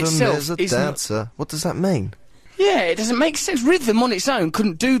 Rhythm itself is a is not. dancer. What does that mean? Yeah, it doesn't make sense. Rhythm on its own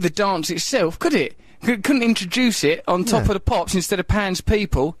couldn't do the dance itself, could it? Couldn't introduce it on top Yeah. of the pops instead of Pan's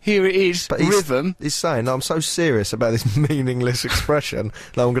People. Here it is, But rhythm. he's saying, I'm so serious about this meaningless expression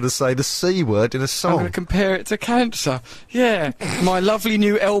that I'm going to say the C word in a I'm song. going to compare it to cancer. Yeah. My lovely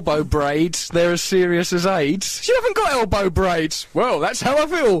new elbow braids, they're as serious as AIDS. You haven't got elbow braids. Well, that's how I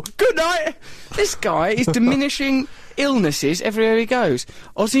feel. Good night. This guy is diminishing illnesses everywhere he goes.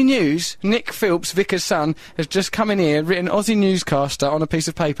 Aussie News, Nick Philps, Vicar's son, has just come in here, written Aussie Newscaster on a piece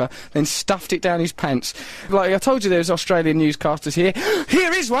of paper, then stuffed it down his pants. Like I told you there was Australian newscasters here.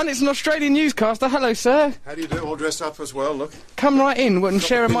 Here is one, it's an Australian newscaster. Hello, sir. How do you do? All dressed up as well, look. Come right in and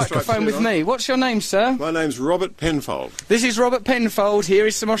share a pinstripe microphone suit with on. me. What's your name, sir? My name's Robert Penfold. This is Robert Penfold. Here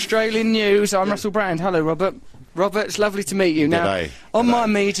is some Australian news. I'm Russell Brand. Hello, Robert. Robert, it's lovely to meet you. Now, G'day. on my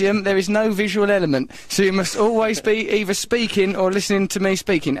G'day. medium, there is no visual element, so you must always be either speaking or listening to me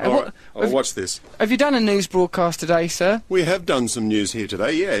speaking. All right, I'll have, watch this. have you done a news broadcast today, sir? We have done some news here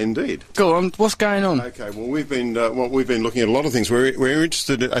today, yeah, indeed. Go on, what's going on? Okay, well, we've been looking at a lot of things. We're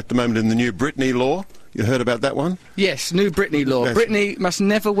interested at the moment in the new Brittany law. You heard about that one? Yes, new Britney law. Yes. Britney must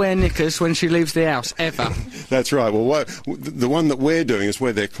never wear knickers when she leaves the house, ever. That's right. Well, the one that we're doing is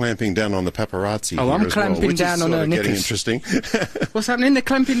where they're clamping down on the paparazzi. Oh, here I'm as well, clamping which down is on sort her of getting knickers. interesting. What's happening? They're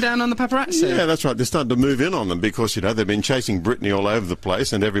clamping down on the paparazzi. Yeah, that's right. They're starting to move in on them because, you know, they've been chasing Britney all over the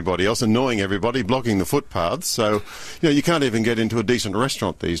place and everybody else, annoying everybody, blocking the footpaths. So, you know, you can't even get into a decent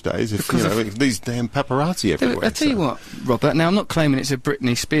restaurant these days if, if these damn paparazzi everywhere. I tell you what, Robert. Now I'm not claiming it's a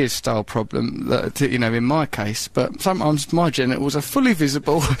Britney Spears style problem, you know, in my case, but sometimes my genitals are fully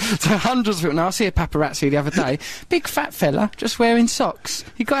visible to hundreds of people. Now I see a paparazzi the other day, big fat fella, just wearing socks.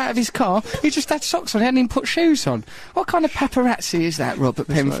 He got out of his car, he just had socks on, he hadn't even put shoes on. What kind of paparazzi is that, Robert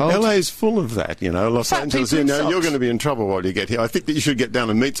Penfold? LA's full of that, you know. Los Fat Angeles, people you in know, socks. you're going to be in trouble while you get here. I think that you should get down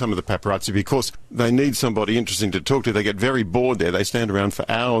and meet some of the paparazzi because they need somebody interesting to talk to. They get very bored there. They stand around for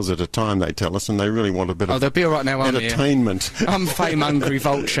hours at a time, they tell us, and they really want a bit Oh, of they'll be all right now, won't they? entertainment. I'm fame hungry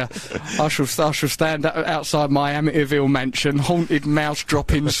vulture. I shall stay around outside my Amityville mansion, haunted mouse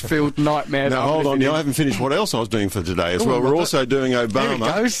droppings-filled nightmare. Now, hold on, I haven't finished what else I was doing for today as well. We're also doing Obama. Here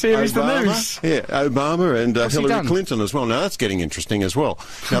we go, series the news. Yeah, Obama and What's he Hillary done? Clinton as well. Now, that's getting interesting as well.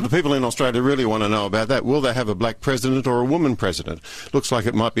 Now, the people in Australia really want to know about that. Will they have a black president or a woman president? Looks like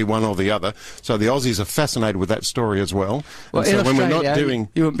it might be one or the other. So the Aussies are fascinated with that story as well. Well, And in so when Australia, we're not doing...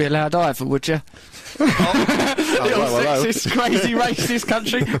 you wouldn't be allowed either, would you? hello. Sexist, crazy, racist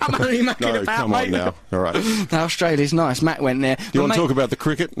country. I'm only making No, about, come mate. on now. All right. Do Now, Australia's nice. Matt went there. you want to talk about the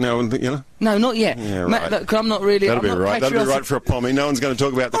cricket now? No, not yet. Yeah, Matt, right. look, 'cause I'm not really... That'll I'm be not right. That'll be patriotic. right for a pommy. No one's going to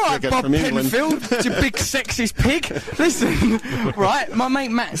talk about the All right, cricket Bob from England. Penfield, you big sexist pig. Listen, right, my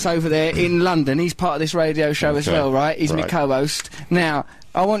mate Matt's over there in London. He's part of this radio show as Okay, well, right? He's my right. co-host. Now,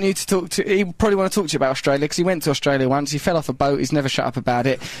 I want you to talk to... He probably want to talk to you about Australia, because he went to Australia once. He fell off a boat. He's never shut up about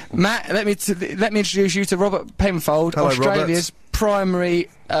it. Matt, let me introduce you to Robert Penfold, Hello, Australia's primary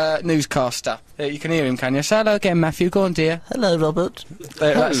newscaster. You can hear him, can you? So hello again, Matthew. Go on, dear. Hello, Robert.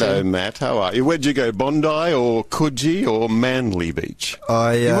 That's Hello, him. Matt. How are you? Where'd you go? Bondi or Coogee or Manly Beach? He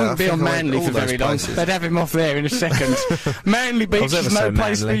wouldn't be I on think I went Manly all for those very long. places. They'd have him off there in a second. Manly Beach was ever is no so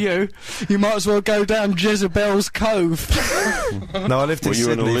place for manly. you. You might as well go down Jezebel's Cove. No, I lived in Were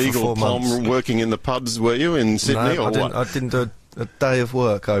you an Sydney illegal for 4 months. pom working in the pubs, were you, in Sydney, No, or what? I didn't do a day of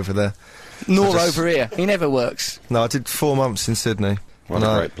work over there. Nor I just- over here. He never works. No, I did 4 months in Sydney. What and a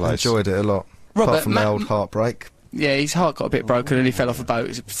I great place. enjoyed it a lot. Robert, apart from my Matt- old heartbreak. Yeah, his heart got a bit broken and he fell off a boat.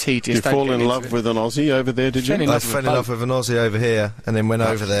 It was tedious. You Don't fall get in into love it. with an Aussie over there, did you? Fell in I love with fell a in love boat. with an Aussie over here, and then went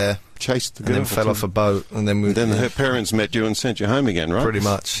over there, Chased the and then girl. fell off a boat, and then we Then her parents met you and sent you home again, right? pretty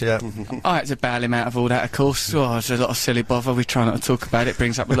much, yeah. I had to bail him out of all that, of course. Oh, there's a lot of silly bother. We try not to talk about it. It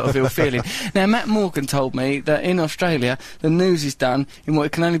brings up a lot of ill feeling. Now, Matt Morgan told me that in Australia, the news is done in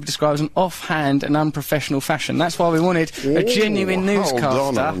what can only be described as an offhand and unprofessional fashion. That's why we wanted a genuine newscaster.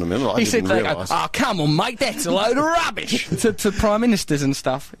 Hold on a minute. I he said, didn't they go, realise. oh, come on, mate, that's a load of rubbish. to prime ministers and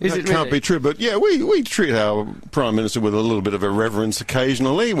stuff. Is That it can't really? be true, but yeah, we treat our Prime Minister with a little bit of a reverence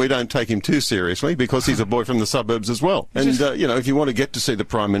occasionally. We don't take him too seriously because he's a boy from the suburbs as well. And, you know, if you want to get to see the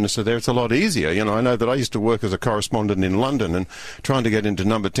Prime Minister there, it's a lot easier. You know, I know that I used to work as a correspondent in London, and trying to get into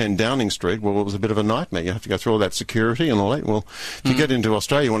number 10 Downing Street, well, it was a bit of a nightmare. You have to go through all that security and all that. Well, if you get into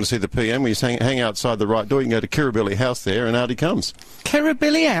Australia, you want to see the PM, you hang outside the right door, you can go to Kirribilli House there, and out he comes.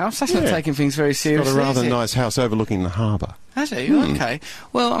 Kirribilli House? That's not Yeah. taking things very Got seriously, a rather is it? nice house overlooking the harbour. Has he? Okay.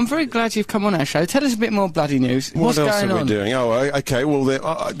 Well, I'm very glad you've come on our show. Tell us a bit more bloody news. What's What else going are we on? doing? Oh, okay. Well,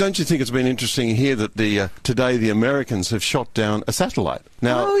 don't you think it's been interesting here that today the Americans have shot down a satellite?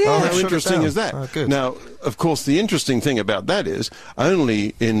 Now, Oh, yeah. Oh, how they shot it interesting down. is that? Oh, good. Now, of course, the interesting thing about that is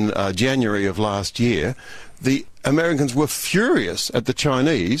only in January of last year, the Americans were furious at the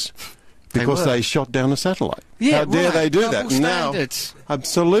Chinese because were. they shot down a satellite. Yeah, How dare right. they do Double that? Now, standards.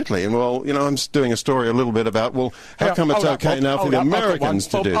 absolutely. And well, you know, I'm doing a story a little bit about, well, how come it's okay now for the Americans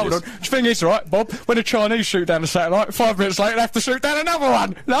to do this? The thing is, right, Bob, when the Chinese shoot down a satellite, 5 minutes later they have to shoot down another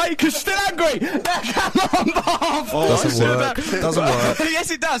one. No, because still angry. Come on, Bob. Doesn't work. Doesn't work. Yes,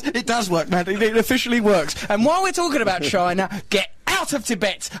 it does. It does work, man. It officially works. And while we're talking about China, get out of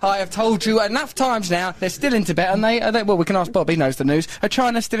Tibet. I have told you enough times now. They're still in Tibet, and they well, we can ask Bob. He knows the news. Are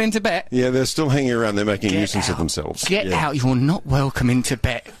China still in Tibet? Yeah, they're still hanging around. They're making a Get nuisance of out. themselves. Get Yeah. out. You're not welcome in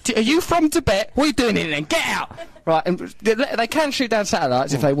Tibet. Are you from Tibet? What are you doing in then? Get out. Right, and they can shoot down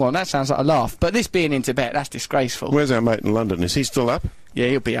satellites if they want. That sounds like a laugh. But this being in Tibet, that's disgraceful. Where's our mate in London? Is he still up? Yeah,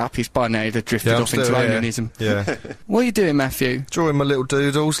 he'll be up. He's by now. He'd have drifted Yeah, I'm off into still here. onanism. Yeah. What are you doing, Matthew? Drawing my little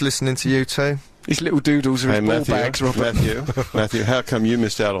doodles, listening to you two. His little doodles are Hey, his ball bags, Robert. Matthew, how come you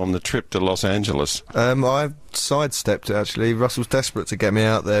missed out on the trip to Los Angeles? I sidestepped it, actually. Russell's desperate to get me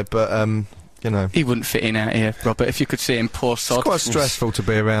out there, but, you know. He wouldn't fit in out here, Robert, if you could see him, poor sod. It's quite stressful to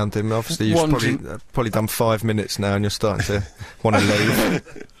be around him. Obviously, you've Wandering. probably done 5 minutes now, and you're starting to want to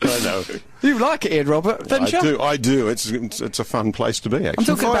leave. I know. You like it here, Robert, don't you? I do. It's a fun place to be, I'm actually.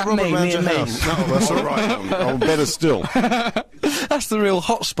 talking about Robert me round and your me. house. No, that's all right. Oh, better still. That's the real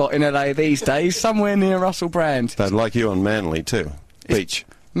hot spot in LA these days, somewhere near Russell Brand. They'd like you on Manly, too. Beach.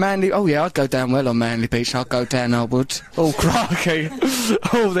 Manly, oh yeah, I'd go down well on Manly Beach. I'd go down, I would. Oh, crikey.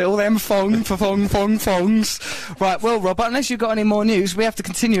 All them fongs. Right, well, Robert, unless you've got any more news, we have to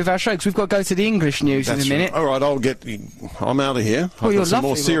continue with our show, because we've got to go to the English news in a minute. Right. All right, I'm out of here. Oh, I've you're got some more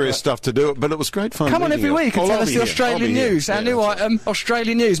lovely, serious Robert. stuff to do, but it was great fun. Come on meeting every you. week and Oh, tell I'll us be the here. I'll Australian be here. news. Our Yeah, new that's right. item,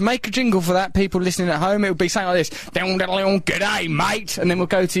 Australian news. Make a jingle for that, people listening at home. It would be something like this. G'day, mate. And then we'll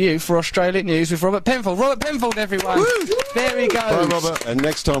go to you for Australian news with Robert Penfold. Robert Penfold, everyone. There he goes. Bye, Robert. And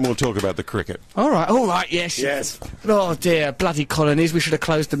next next time we'll talk about the cricket. All right, yes. Yes. Oh dear, bloody colonies, we should have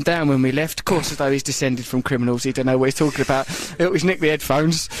closed them down when we left. Of course, as though he's descended from criminals, he don't know what he's talking about. He always nicked the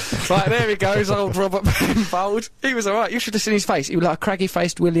headphones. Right, there he goes, old Robert Penfold. He was alright, you should have seen his face. He was like a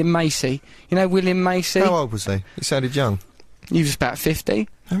craggy-faced William Macy. You know William Macy? How old was he? He sounded young. He was about 50.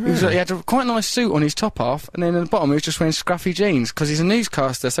 Oh, really? He had a quite nice suit on his top half, and then at the bottom he was just wearing scruffy jeans, because he's a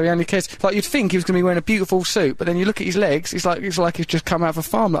newscaster, so he only cares. Like, you'd think he was going to be wearing a beautiful suit, but then you look at his legs, it's like he's just come out of a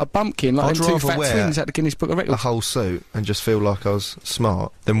farm, like a bumpkin, like I'd them two rather fat wear twins at the Guinness Book of The Records. whole suit and just feel like I was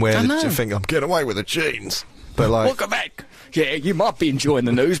smart than wear I the know. think I'm getting away with the jeans. But like, Look at that! Yeah, you might be enjoying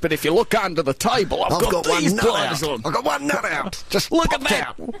the news, but if you look under the table, I've got these blinders on. I've got one nut out. Just Look at popped that!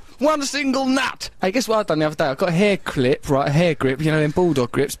 out. One single nut! Hey, guess what I've done the other day? I got a hair clip, right, a hair grip, you know, them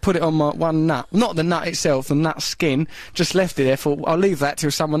bulldog grips, put it on my one nut. Not the nut itself, the nut skin. Just left it there, thought, I'll leave that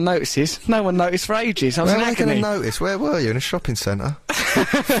till someone notices. No one noticed for ages. I was Where in am I going to agony. notice? Where were you? In a shopping centre?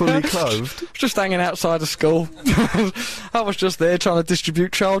 Fully clothed? Just hanging outside of school. I was just there trying to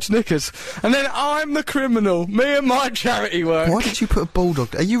distribute child's knickers. And then I'm the criminal. Me and my charity work. Why did you put a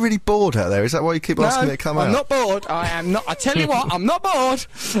bulldog? Are you really bored out there? Is that why you keep asking me to come out? I'm not bored. I am not. I tell you what, I'm not bored.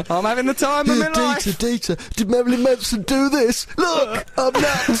 I'm having the time of my life. Dieter, did Marilyn Manson do this? Look, I'm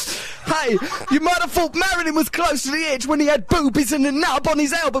nuts. Hey, you might have thought Marilyn was close to the edge when he had boobies and a nub on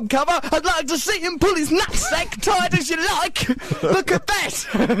his album cover. I'd like to see him pull his nutsack tight as you like. Look at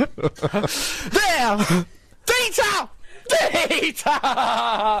that. There. Dieter!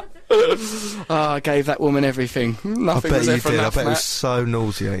 Dieter! Oh, I gave that woman everything. I Nothing bet was you ever did. I enough, bet it was Matt. so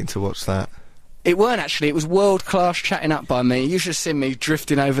nauseating to watch that. It weren't actually, it was world-class chatting up by me. You should have seen me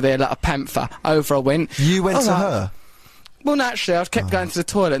drifting over there like a panther. Over I went. You went All to right. her? Well, naturally, I kept going to the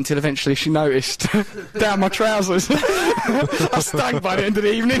toilet until eventually she noticed. Down my trousers. I stunk by the end of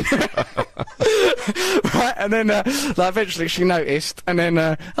the evening. Right, and then, like, eventually she noticed, and then,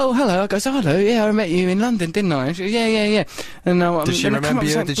 oh, hello. I goes, oh, hello, yeah, I met you in London, didn't I? And she goes, yeah. And, Did she then I come remember up with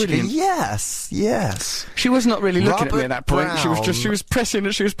you? something Did she go, brilliant. yes. She was not really looking at me Robert at that point. She was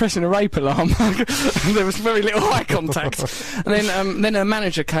Brown. pressing a rape alarm. There was very little eye contact. And then her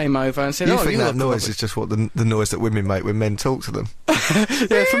manager came over and said, You oh, think you that look noise Robert." is just what the noise that women make when men talk to them?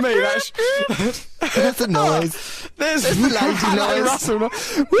 Yeah, for me, that's... There's the noise. There's the lady Hello, noise. Russell.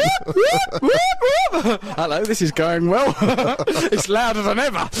 Whoop, whoop, whoop, whoop. Hello, this is going well. It's louder than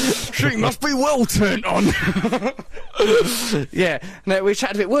ever. She must be well turned on. Yeah, no, we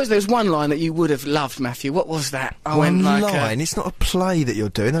chatted a bit. There was one line that you would have loved, Matthew. What was that? I went like, Online. It's not a play that you're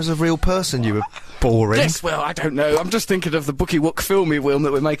doing. There's a real person you were boring. yes, well, I don't know. I'm just thinking of the Bookie Wook filmy film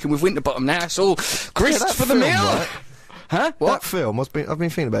that we're making with Winterbottom now. It's all grist that for the film, meal. right? Huh? What? That film, I've been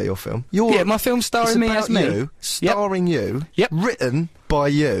thinking about your film. Yeah, my film it's starring me about as me. you, starring you, Yep. written by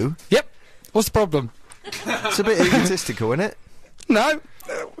you. Yep. What's the problem? It's a bit egotistical, isn't it? No.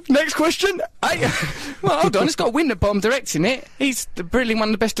 Next question. Hey. Well, hold on. It's got Winterbottom directing it. He's probably one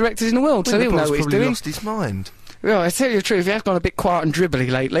of the best directors in the world, so he'll know Winterbottom's what he's probably doing. lost his mind. Well, I tell you the truth, he has gone a bit quiet and dribbly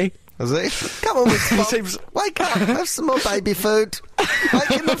lately. Has he? Come on, Winterbottom. Seems- Wake up, have some more baby food.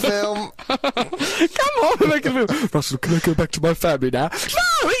 Making the film. Come on, make a film. Russell, can I go back to my family now?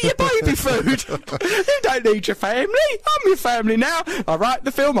 No, eat your baby food. You don't need your family. I'm your family now. I write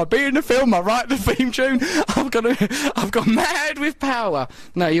the film, I be in the film, I write the theme tune. I've gone mad with power.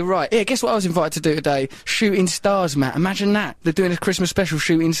 No, you're right. Yeah, guess what I was invited to do today? Shooting Stars, Matt. Imagine that. They're doing a Christmas special,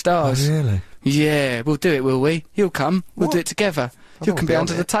 Shooting Stars. Really? Yeah, we'll do it, will we? You'll come. We'll What? do it together. You won't can be be on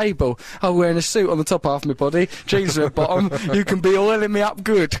under the it. table. I'm wearing a suit on the top half of my body, jeans at the bottom. You can be oiling me up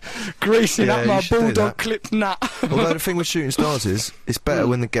good, greasing Yeah, up you my should do bulldog that. clipped nut. Although the thing with Shooting Stars is, it's better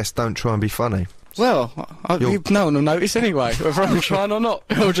when the guests don't try and be funny. Well, no one will notice anyway, whether I'm trying or not.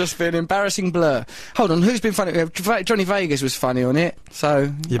 It'll just be an embarrassing blur. Hold on, who's been funny? Johnny Vegas was funny on it,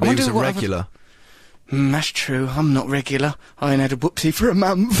 so... Yeah, I but he wonder was a what other- regular. That's true, I'm not regular. I ain't had a whoopsie for a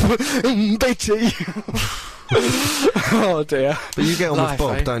month. Betty. Oh dear. But you get on Life, with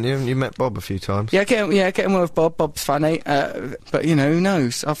Bob, eh? don't you? You met Bob a few times. Yeah, get on well with Bob. Bob's funny, but you know, who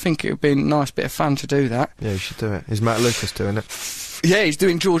knows? I think it would be a nice bit of fun to do that. Yeah, you should do it. Is Matt Lucas doing it? Yeah, he's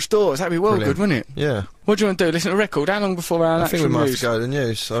doing George Dawes. That'd be well Brilliant. good, wouldn't it? Yeah. What do you want to do? Listen to a record? How long before our I think actual we might have news? to go to the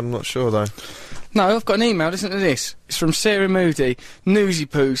news. I'm not sure, though. No, I've got an email. Listen to this. It's from Sarah Moody. Newsy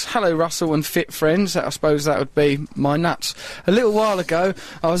Poos. Hello, Russell and fit friends. I suppose that would be my nuts. A little while ago,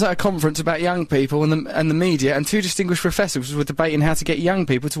 I was at a conference about young people and the media, and two distinguished professors were debating how to get young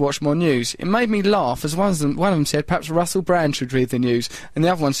people to watch more news. It made me laugh, as one of them said perhaps Russell Brand should read the news, and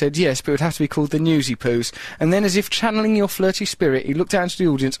the other one said yes, but it would have to be called the Newsy Poos. And then, as if channeling your flirty spirit, he looked out into the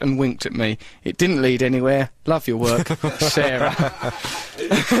audience and winked at me. It didn't lead anywhere. Love your work, Sarah.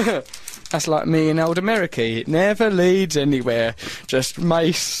 That's like me in Old America. It never leads anywhere. Just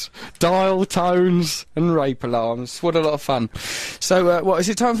mace, dial tones, and rape alarms. What a lot of fun. So, what, is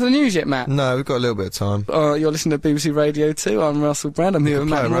it time for the news yet, Matt? No, we've got a little bit of time. You're listening to BBC Radio 2. I'm Russell Brand. I'm here with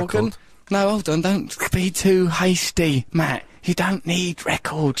play Matt a Morgan. record. No, hold on. Don't be too hasty, Matt. You don't need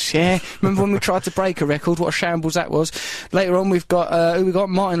records, yeah? Remember when we tried to break a record? What a shambles that was. Later on, we've got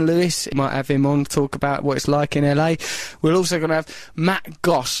Martin Lewis. Might have him on, talk about what it's like in LA. We're also going to have Matt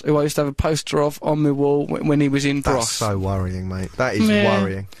Goss, who I used to have a poster of on my wall when he was in Bros. That's so worrying, mate. That is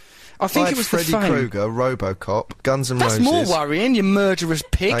worrying. I think I it was Freddy the fame. Krueger, RoboCop, Guns N' That's Roses. more worrying, you murderous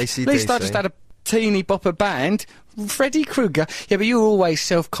pig. AC/DC. At least I just had a teeny bopper band. Freddie Krueger. Yeah, but you were always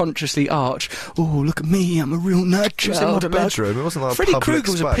self-consciously arch. Oh, look at me, I'm a real nerd. It was in a bedroom, it wasn't like Freddie a public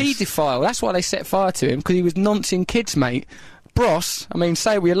Krueger was a space. paedophile. That's why they set fire to him, because he was noncing kids, mate. Bros, I mean,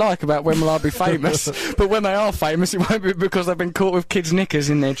 say what you like about when will I be famous, but when they are famous, it won't be because they've been caught with kids' knickers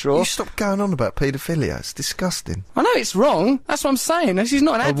in their drawer. You stop going on about paedophilia. It's disgusting. I know it's wrong. That's what I'm saying. This is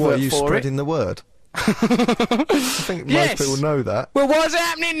not an Oh, advert what, are you for spreading the word? I think Yes. most people know that. Well, what's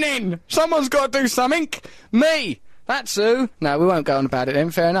happening then? Someone's got to do something. Me. That's who. No, we won't go on about it then.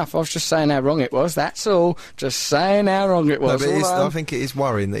 Fair enough. I was just saying how wrong it was. That's all. Just saying how wrong it No, was. but it is, All I think it is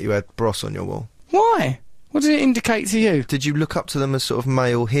worrying that you had Bros on your wall. Why? What does it indicate to you? Did you look up to them as sort of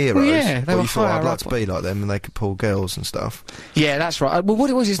male heroes? Well, yeah, they or were you thought, I'd higher like up. to be like them and they could pull girls and stuff? Yeah, that's right. Well, what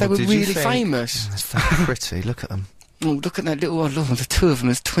it was is they Or were did you really think, famous. They're so pretty, look at them. Oh, look at that little old love, the two of them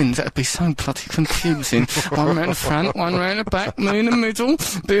as twins. That would be so bloody confusing. One round the front, one round the back, me in the middle,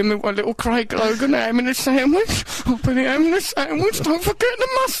 being with my little Craig Logan, ham in a sandwich. I'll put the ham in a sandwich, don't forget the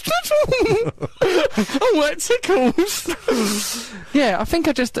mustard. Oh, that tickles. Yeah, I think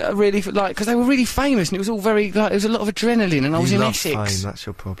I just really, because they were really famous and it was all very, there was a lot of adrenaline and I was you in love Essex. fame, that's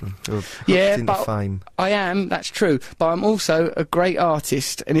your problem. You're hooked Yeah, into but fame. I am, that's true, but I'm also a great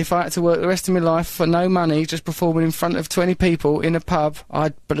artist, and if I had to work the rest of my life for no money, just performing in front of 20 people in a pub,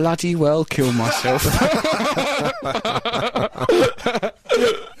 I'd bloody well kill myself.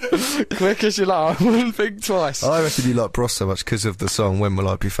 Quick as you like, I wouldn't think twice. I reckon you like Bros so much because of the song When Will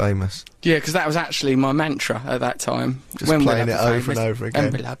I Be Famous? Yeah, because that was actually my mantra at that time. Just When will playing I be it over famous? and over again.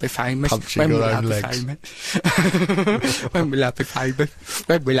 When will I be famous? Punching When your will I own be legs. famous? When will I be famous?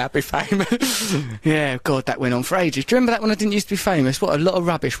 When will I be famous? Yeah, God, that went on for ages. Do you remember that when I didn't used to be famous? What a lot of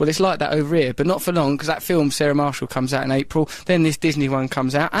rubbish. Well, it's like that over here, but not for long, because that film, Sarah Marshall, comes out in April, then this Disney one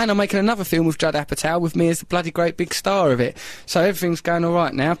comes out, and I'm making another film with Judd Apatow with me as the bloody great big star of it. So everything's going all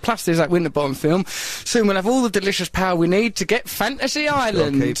right now. Plus there's that Winterbottom film. Soon we'll have all the delicious power we need to get Fantasy Gotta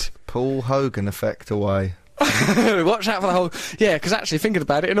Island. keep Paul Hogan effect away. Watch out for the whole... Yeah, because actually, thinking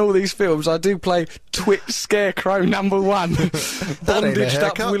about it, in all these films, I do play Twit Scarecrow #1. That ain't a Bondaged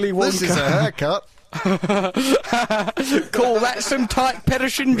up haircut. Willy Wonka. This is a haircut. Call that some tight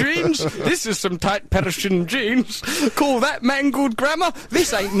perishing jeans? This is some tight perishing jeans. Call that mangled grammar?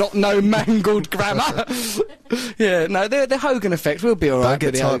 This ain't not no mangled grammar. Yeah, no, the Hogan effect. We'll be alright.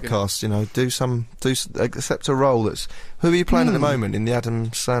 Don't get typecast, you know, accept a role that's... Who are you playing at the moment in the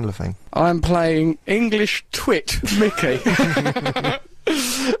Adam Sandler thing? I'm playing English Twit Mickey.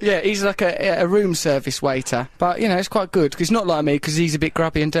 Yeah, he's like a room service waiter. But, you know, it's quite good, 'cause he's not like me, because he's a bit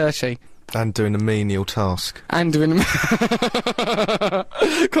grubby and dirty. And doing a menial task. And doing...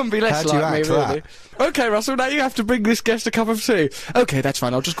 Couldn't be less How do you like me, act really. Okay, Russell, now you have to bring this guest a cup of tea. Okay, that's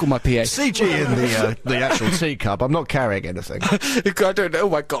fine, I'll just call my PA. CG in the actual teacup. I'm not carrying anything. I don't know. Oh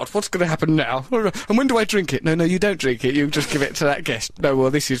my God, what's going to happen now? And when do I drink it? No, you don't drink it. You just give it to that guest. No,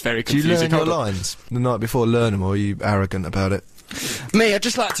 well, this is very Do you confusing. learn your Hold on. lines the night before? Learn them, or are you arrogant about it? Me, I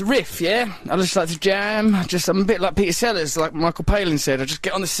just like to riff, yeah? I just like to jam. I'm a bit like Peter Sellers, like Michael Palin said. I just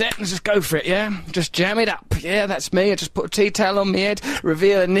get on the set and just go for it, yeah? Just jam it up, yeah? That's me. I just put a tea towel on my head,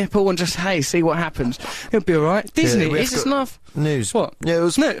 reveal a nipple, and just, hey, see what happens. It'll be alright. Disney, we have is this got enough? News. What? Yeah, it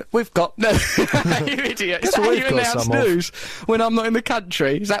was... No, we've got... No, you idiot. Is that how we've you got announce some off. news when I'm not in the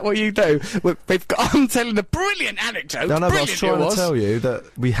country? Is that what you do? We've got... I'm telling a brilliant anecdote. No, but I was Brilliant trying it to tell you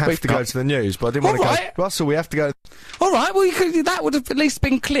that we have We've to go got- to the news, but I didn't want to Alright. go... Russell, we have to go... Alright, well, that would have at least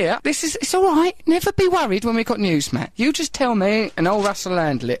been clear. It's alright. Never be worried when we got news, Matt. You just tell me, and old Russell will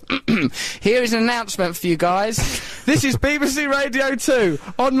handle it. Here is an announcement for you guys. This is BBC Radio 2,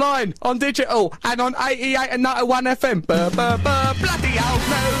 online, on digital, and on 88 and 91 FM. Bloody old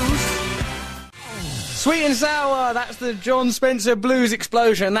news! Sweet and Sour, that's the John Spencer Blues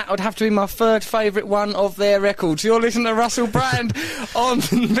Explosion. That would have to be my third favourite one of their records. You're listening to Russell Brand on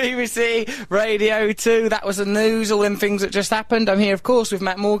BBC Radio 2. That was the news, all them things that just happened. I'm here, of course, with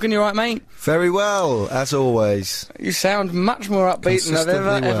Matt Morgan. You right, mate? Very well, as always. You sound much more upbeat than I've ever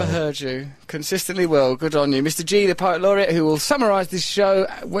Consistently well. heard you. Consistently well. Good on you. Mr. G, the Poet Laureate, who will summarise this show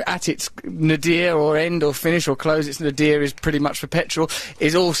at its nadir or end or finish or close. Its nadir is pretty much perpetual,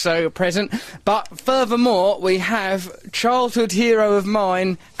 is also present. But furthermore, we have childhood hero of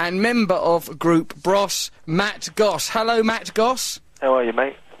mine and member of group Bros, Matt Goss. Hello, Matt Goss. How are you,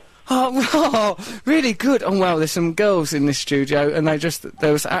 mate? Oh, really good. Oh, well, there's some girls in this studio, and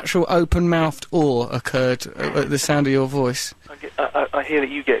there was actual open-mouthed awe occurred at the sound of your voice. I hear that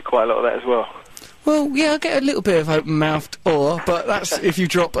you get quite a lot of that as well. Well, yeah, I get a little bit of open-mouthed awe, but that's if you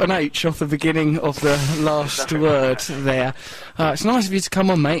drop an H off the beginning of the last word there. It's nice of you to come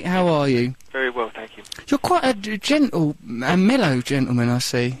on, mate. How are you? Very well, thank you. You're quite a gentle and mellow gentleman, I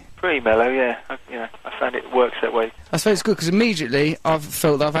see. Pretty mellow, yeah. I found it works that way. I suppose it's good, because immediately I've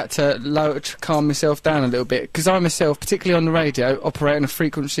felt that I've had to calm myself down a little bit, because I myself, particularly on the radio, operate on a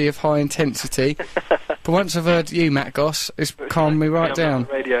frequency of high intensity. But once I've heard you, Matt Goss, it's calmed me right down. On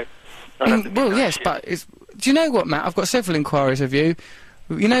the radio. Well, yes, but do you know what, Matt? I've got several inquiries of you.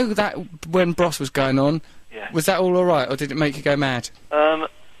 You know that when Bros was going on, was that all right, or did it make you go mad?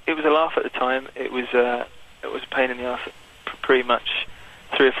 It was a laugh at the time. It was a pain in the arse pretty much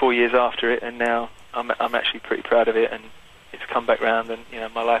 3 or 4 years after it, and now I'm actually pretty proud of it, and it's come back round, and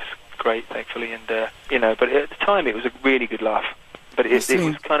my life's great, thankfully, and but at the time it was a really good laugh. But it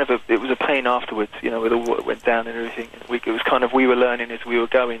was kind of a pain afterwards, with all what went down and everything. It was kind of we were learning as we were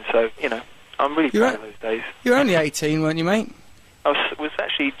going, so I'm really proud of those days. You were only 18, weren't you, mate? I was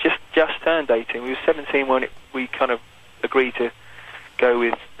actually just turned 18. We were 17 when we kind of agreed to go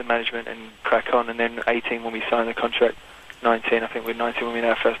with the management and crack on, and then 18 when we signed the contract. 19, I think we're 19 when we had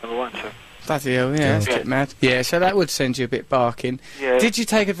our first number one, so... Bloody hell, yeah, that's a bit mad. Yeah, so that would send you a bit barking. Yeah. Did you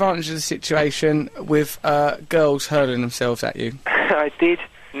take advantage of the situation with girls hurling themselves at you? I did,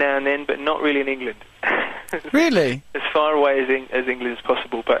 now and then, but not really in England. Really? As far away as England as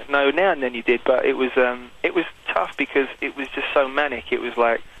possible, but no, now and then you did, but it was tough because it was just so manic. It was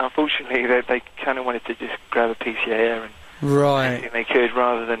like, unfortunately, they kind of wanted to just grab a piece of your hair and anything they could,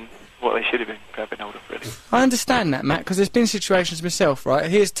 rather than what they should have been grabbing hold of, really. I understand that, Matt, because there's been situations myself,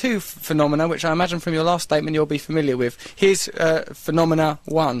 right? Here's two phenomena, which I imagine from your last statement you'll be familiar with. Here's phenomena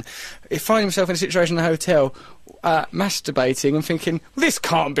one. If finding himself in a situation in a hotel, masturbating and thinking, well, this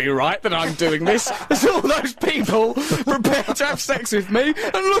can't be right that I'm doing this. There's all those people prepared to have sex with me,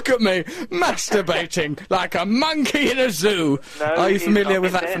 and look at me, masturbating like a monkey in a zoo. No, are you familiar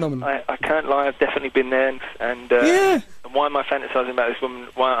with that there. phenomenon? I can't lie, I've definitely been there, and why am I fantasising about this woman?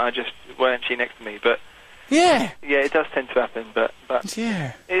 Why isn't she next to me? But yeah, it does tend to happen. But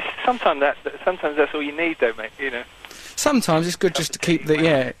yeah, it's sometimes that's all you need, though, mate. Sometimes it's good just to keep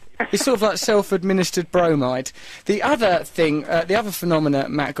the It's sort of like self-administered bromide. The other thing, the other phenomena,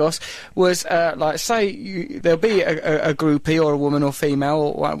 Matt Goss, was like, say there'll be a groupie or a woman or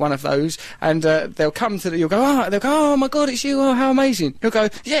female or one of those, and they'll come to you'll go, oh my God, it's you, oh how amazing. You'll go,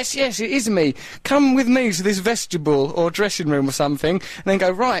 yes, it is me. Come with me to this vestibule or dressing room or something, and then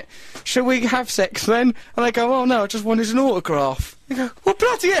go, right, shall we have sex then? And they go, oh no, I just wanted an autograph. You go, well,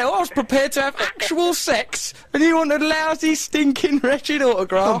 bloody hell, I was prepared to have actual sex, and you want a lousy, stinking, wretched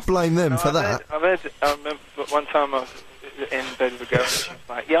autograph. Don't blame them for that. I remember one time I was in bed with a girl, and she was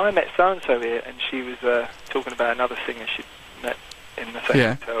like, yeah, I met so-and-so here, and she was talking about another singer she met in the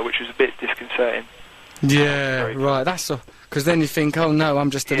same hotel, which was a bit disconcerting. Yeah, right, that's because then you think, oh no,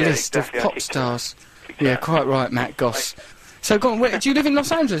 I'm just a list of pop stars. Yeah, quite right, Matt Goss. So go on, do you live in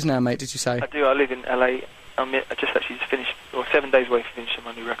Los Angeles now, mate, did you say? I do, I live in LA. I just finished, or 7 days away from finishing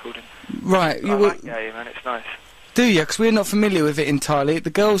my new record. Right. I like LA, man, it's nice. Do you? Because we're not familiar with it entirely.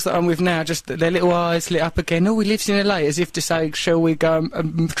 The girls that I'm with now, just their little eyes lit up again. Oh, he lives in LA, as if to say, shall we go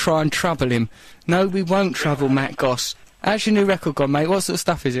and try and trouble him? No, we won't trouble Matt Goss. How's your new record gone, mate? What sort of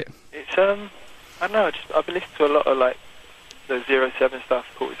stuff is it? It's, I don't know, I've been listening to a lot of, like, the 07 stuff,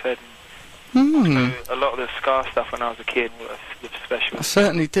 Portishead, and a lot of the Scar stuff when I was a kid was special. I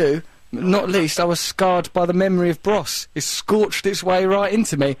certainly do. Not least, I was scarred by the memory of Bros. It scorched its way right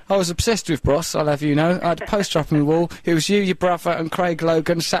into me. I was obsessed with Bros, I'll have you know. I had a poster up on the wall. It was you, your brother, and Craig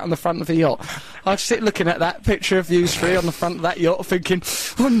Logan sat on the front of the yacht. I'd sit looking at that picture of you three on the front of that yacht, thinking,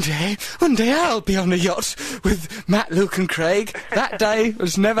 one day I'll be on a yacht with Matt, Luke, and Craig. That day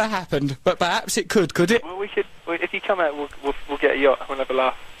has never happened, but perhaps it could it? Well, if you come out, we'll get a yacht. We'll have a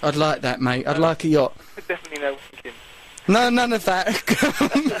laugh. I'd like that, mate. I'd like a yacht. Definitely no thinking. No, none of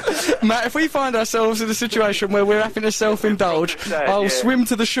that. Matt, if we find ourselves in a situation where we're having to self-indulge, I'll swim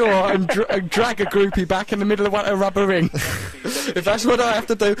to the shore and drag a groupie back in the middle of a rubber ring. If that's what I have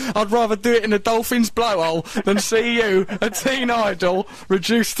to do, I'd rather do it in a dolphin's blowhole than see you, a teen idol,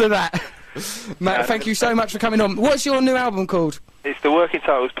 reduced to that. Matt, thank you so much for coming on. What's your new album called? It's the working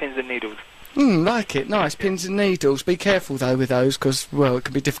title is Pins and Needles. Like it. Nice. Pins and needles. Be careful, though, with those, because, well, it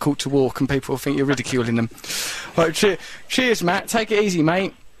can be difficult to walk and people will think you're ridiculing them. Right, cheers, Matt. Take it easy,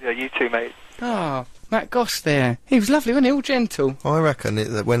 mate. Yeah, you too, mate. Ah, Matt Goss there. He was lovely, wasn't he? All gentle. I reckon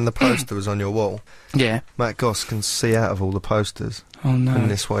that when the poster was on your wall, Yeah. Matt Goss can see out of all the posters. Oh, no. And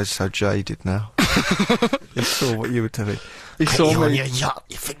this way he's so jaded now. You saw what you were doing. He saw You're on me. your yacht.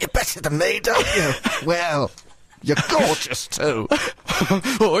 You think you're better than me, don't you? Well, you're gorgeous too.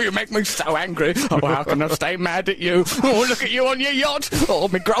 Oh, you make me so angry. Oh, how can I stay mad at you? Oh, look at you on your yacht. Oh,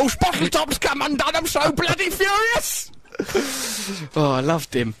 my gross bottle tops come undone. I'm so bloody furious. Oh, I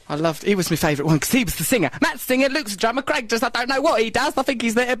loved him. He was my favourite one because he was the singer. Matt's singer, Luke's the drummer, Craig just, I don't know what he does. I think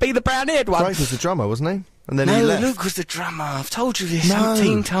he's there to be the brown-haired one. Craig was the drummer, wasn't he? And then No, he left. Luke was the drummer. I've told you this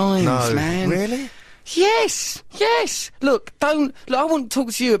 17 times, no. man. Really? Yes. Look, I want to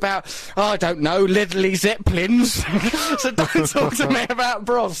talk to you about, I don't know, Ledley Zeppelins. So don't talk to me about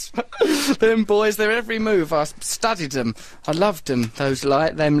Bros. Them boys, their every move, I studied them. I loved them,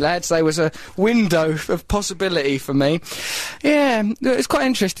 them lads. They was a window of possibility for me. Yeah, it was quite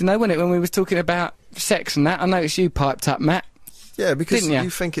interesting though, wasn't it, when we was talking about sex and that. I noticed you piped up, Matt. Yeah, because Didn't ya? you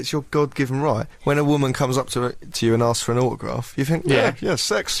think it's your God-given right. When a woman comes up to you and asks for an autograph, you think, yeah,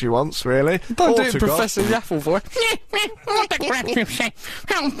 sex she wants, really. Don't do it, Autograph. Professor Yaffle voice.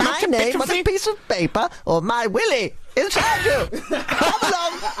 My name on a piece of paper, or my willy inside you. Come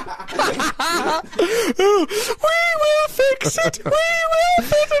along. We will fix it. We will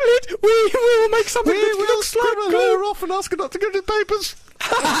fiddle it. We will make something We that will looks like scribble her off and ask her not to get any papers.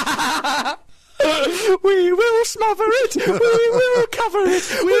 We will smother it. We will cover it.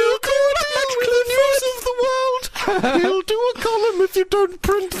 We'll call it magically news of the world. We'll do a column if you don't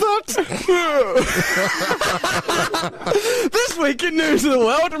print that. This week in News of the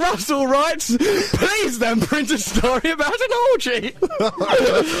World, Russell writes, please don't print a story about an orgy.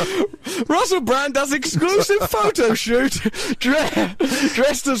 Russell Brand does exclusive photo shoot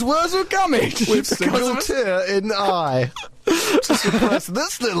dressed as Wurzel Gummidge. With single tear in eye. To suppress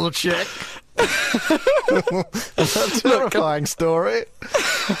this little chick. That's a terrifying story.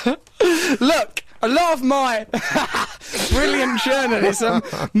 Look, a lot of my brilliant journalism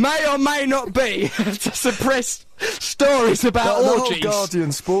may or may not be to suppress stories about The whole orgies.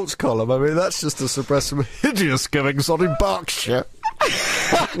 Guardian sports column, I mean, that's just to suppress some hideous goings on in Berkshire.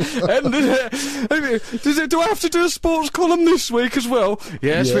 And, do I have to do a sports column this week as well?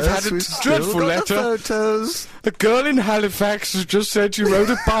 Yes, we've had a dreadful got the letter. photos. A girl in Halifax has just said she rode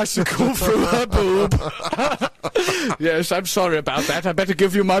a bicycle through her boob. Yes, I'm sorry about that. I better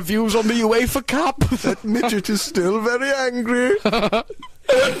give you my views on the UEFA Cup. That midget is still very angry.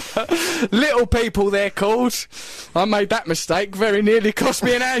 Little people, they're called. I made that mistake. Very nearly cost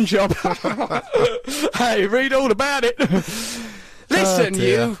me an hand job. Hey, read all about it. Listen,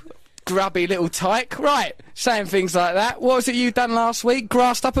 dear. you grubby little tyke. Right, saying things like that. What was it you done last week?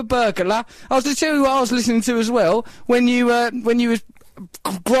 Grassed up a burglar. I was going to tell you what I was listening to as well when you was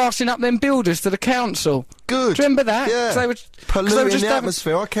grassing up them builders to the council. Good. Do you remember that? Yeah. 'Cause they were Polluting just the having-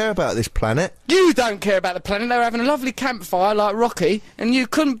 atmosphere. I care about this planet. You don't care about the planet. They were having a lovely campfire like Rocky, and you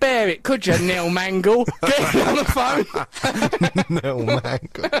couldn't bear it, could you, Neil Mangle? Get on the phone. No,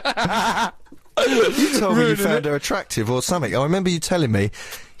 man. You told me you found her attractive or something. I remember you telling me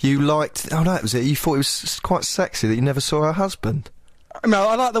you liked... Oh, no, that was it. You thought it was quite sexy that you never saw her husband. No,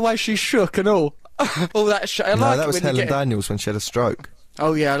 I like the way she shook and all. All that I No, like that it was when you Helen get- Daniels when she had a stroke.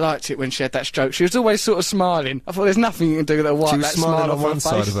 Oh yeah, I liked it when she had that stroke. She was always sort of smiling. I thought there's nothing you can do that'll wipe She was that smiling smile on off one her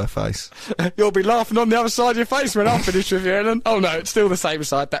side face. of her face. You'll be laughing on the other side of your face when I'm finished with you, Helen. Oh no, it's still the same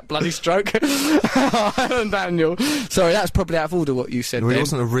side, that bloody stroke. Helen Daniel. Sorry, that's probably out of order what you said Well, it then.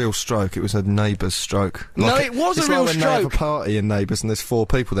 wasn't a real stroke, it was a neighbour's stroke. No, it was a it's real like when they have a stroke. party in Neighbours and there's 4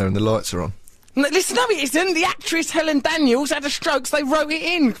 people there and the lights are on. No, listen, no, it isn't. The actress Helen Daniels had a stroke, so they wrote it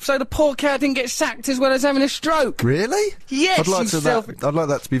in, so the poor cow didn't get sacked as well as having a stroke. Really? Yes, I'd like, I'd like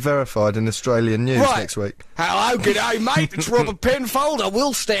that to be verified in Australian news Right. next week. Hello, g'day, mate. It's Robert Penfold. I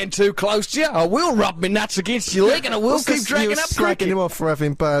will stand too close to you. I will rub my nuts against your leg, and I will What's keep this? dragging You were up slagging cricket. him off for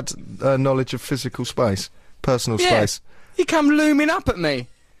having bad knowledge of physical space, personal Yeah, space. he come looming up at me.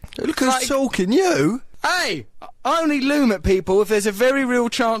 Look at Like- us talking, you! Hey, I only loom at people if there's a very real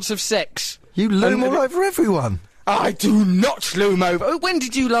chance of sex. You loom And- all over everyone. I do not loom over. When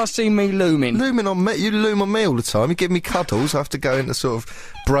did you last see me looming? Looming on me, you loom on me all the time. You give me cuddles. I have to go into sort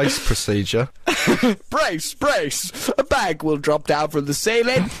of brace procedure. Brace, brace. A bag will drop down from the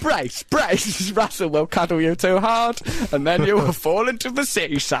ceiling. Brace, brace. Russell will cuddle you too hard, and then you will fall into the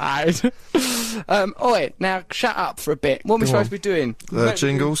seaside. Oi, now shut up for a bit. What are we Go supposed on. to be doing?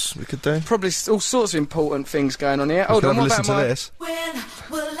 Jingles we could do. Probably all sorts of important things going on here. Hold Could on, have a what listen about to my... this. When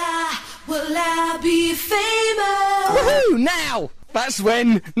will I will I be famous? Woohoo! Now!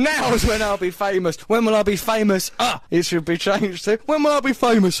 Now's when I'll be famous. When will I be famous? It should be changed to, when will I be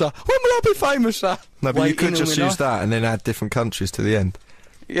famous, sir? When will I be famous, sir? No, but you could Waiting just all my use that and then add different countries to the end.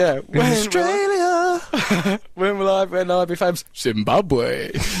 Yeah. In Australia. When will I be famous?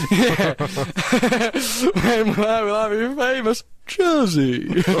 Zimbabwe. Yeah. When will I be famous?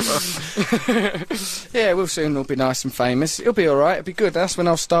 Jersey. Yeah, we'll soon all be nice and famous. It'll be alright, it'll be good. That's when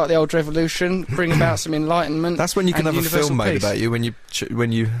I'll start the old revolution, bring about some enlightenment. That's when you can and have a film universal made peace. about you,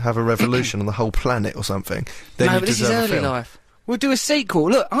 when you have a revolution on the whole planet or something. Then No, you but this is deserve a early film. life. We'll do a sequel.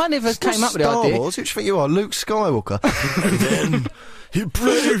 Look, I never came up with the Star idea. Wars? Who do you think you are, Luke Skywalker? And then he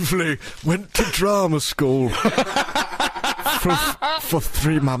bravely went to drama school for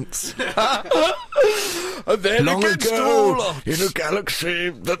 3 months. And then Long against ago, all odds. in a galaxy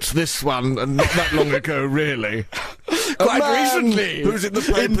that's this one, and not that long ago, really. Quite recently. Who's in the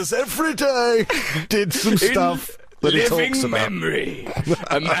papers every day, did some stuff that he living talks about. memory.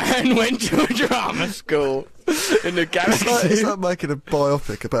 A man went to a drama school in the galaxy. It's like making a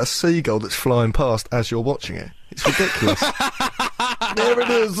biopic about a seagull that's flying past as you're watching it. It's ridiculous. There it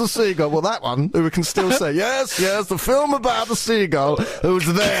is, the seagull. Well, that one, who we can still say, yes, the film about the seagull who's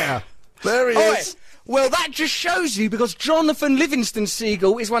there. There he Oi, is. well, that just shows you, because Jonathan Livingston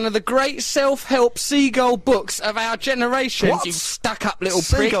Seagull is one of the great self-help seagull books of our generation. What? You stuck-up little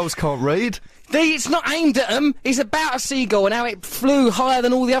prick. Seagulls can't read. It's not aimed at them. It's about a seagull and how it flew higher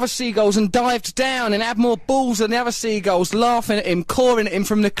than all the other seaguls and dived down and had more balls than the other seaguls, laughing at him, cawing at him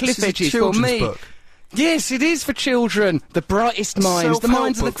from the cliff This is a edges. For children's me, book. yes, it is for children. The brightest minds, the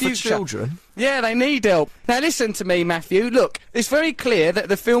minds of the Self-help book for future. children. Yeah, they need help. Now listen to me, Matthew. Look, it's very clear that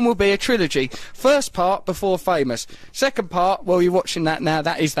the film will be a trilogy. First part, Before Famous. Second part, well, you're watching that now.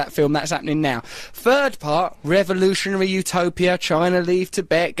 That is that film. That's happening now. Third part, Revolutionary Utopia. China leave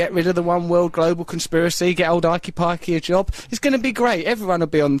Tibet. Get rid of the one world global conspiracy. Get old Ikey Pikey a job. It's going to be great. Everyone will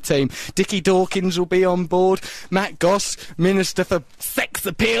be on the team. Dickie Dawkins will be on board. Matt Goss, Minister for Sex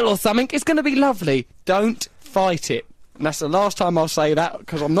Appeal or something. It's going to be lovely. Don't fight it. And that's the last time I'll say that,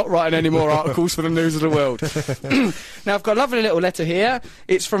 because I'm not writing any more articles for the News of the World. Now, I've got a lovely little letter here.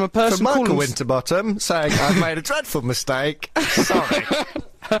 It's from a person From Michael called... Winterbottom, saying, I've made a dreadful mistake. Sorry.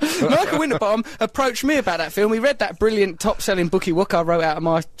 Michael Winterbottom approached me about that film. He read that brilliant top-selling bookie book I wrote out of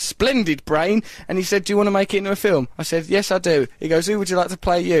my splendid brain, and he said, do you want to make it into a film? I said, yes, I do. He goes, who would you like to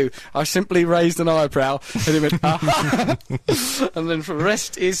play you? I simply raised an eyebrow, and he went, ah. And then the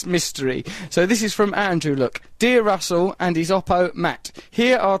rest is mystery. So this is from Andrew, look. Dear Russell and his oppo, Matt,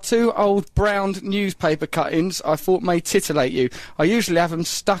 here are 2 old browned newspaper cuttings I thought may titillate you. I usually have them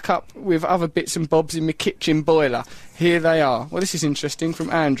stuck up with other bits and bobs in my kitchen boiler. Here they are. Well, this is interesting,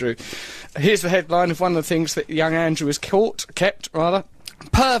 from Andrew. Here's the headline of one of the things that young Andrew has kept.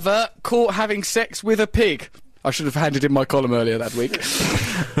 Pervert caught having sex with a pig. I should have handed in my column earlier that week.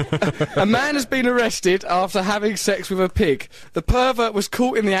 A man has been arrested after having sex with a pig. The pervert was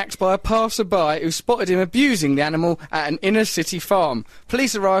caught in the act by a passer-by who spotted him abusing the animal at an inner-city farm.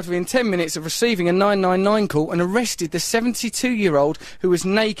 Police arrived within 10 minutes of receiving a 999 call and arrested the 72-year-old who was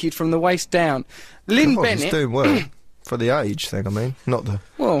naked from the waist down. Lynn Well, Bennett... he's doing well. For the age thing, I mean, not the...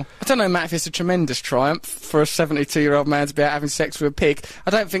 Well, I don't know, Matt, if it's a tremendous triumph for a 72-year-old man to be out having sex with a pig.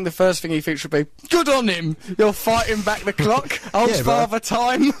 I don't think the first thing he thinks would be, good on him, you're fighting back the clock, old Yeah, but- father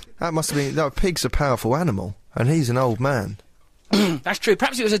time. That must have been... No, a pig's a powerful animal, and he's an old man. That's true.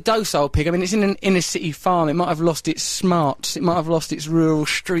 Perhaps it was a docile pig. I mean, it's in an inner-city farm. It might have lost its smarts. It might have lost its rural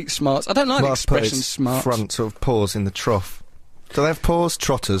street smarts. I don't like the Might have put expression its smart. front sort of paws in the trough. Do they have paws?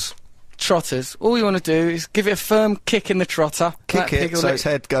 Trotters. Trotters. All you want to do is give it a firm kick in the trotter. That Kick pig it will so let- its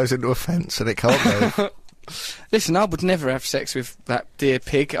head goes into a fence and it can't move. Listen, I would never have sex with that dear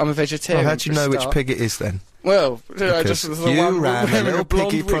pig. I'm a vegetarian. How do you for a know which start. pig it is then? Well, Because just the you one ran a wearing little blonde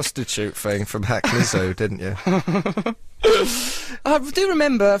piggy wig. prostitute thing from Hackney Zoo, didn't you? I do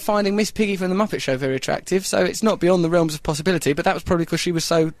remember finding Miss Piggy from the Muppet Show very attractive, so it's not beyond the realms of possibility, but that was probably because she was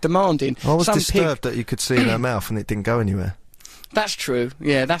so demanding. I was Some disturbed pig... that you could see in her mouth and it didn't go anywhere. That's true.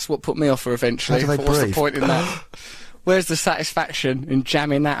 Yeah, that's what put me off her eventually. How do they But what's the breathe? point in that? Where's the satisfaction in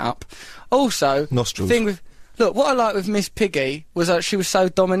jamming that up? Also, Nostrils. thing with... Look, what I liked with Miss Piggy was that she was so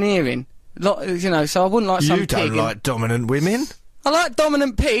domineering. You know, so I wouldn't like some You don't pig... like dominant women? I like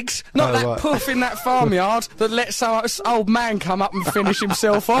dominant pigs, not Oh, that right. poof in that farmyard that lets some old man come up and finish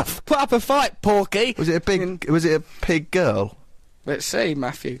himself off. Put up a fight, Porky. Was it a big... Was it a pig girl? Let's see,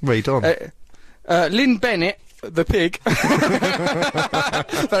 Matthew. Read on. Lynn Bennett, the pig.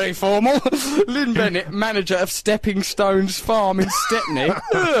 Very formal. Lynn Bennett, manager of Stepping Stones Farm in Stepney.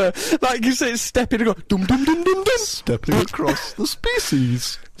 Like you said, stepping and go dum dum dum dum dum. Stepping across the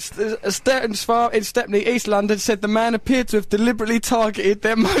species. Sturton's farm in Stepney, East London, said the man appeared to have deliberately targeted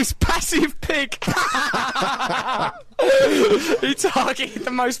their most passive pig. He targeted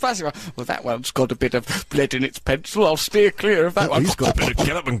the most passive one. Well, that one's got a bit of lead in its pencil. I'll steer clear of that one. He's got a bit of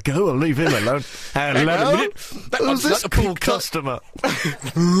get up and go. I'll leave him alone. Hello? That one's Who's this like a cool pig customer?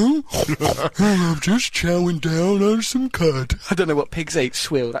 I'm just chowing down on some cud. I don't know what pigs eat.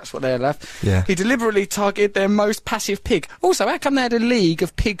 Swill, that's what they'll have. Yeah. He deliberately targeted their most passive pig. Also, how come they had a league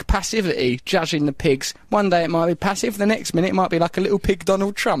of pig passivity, judging the pigs? One day it might be passive, the next minute it might be like a little pig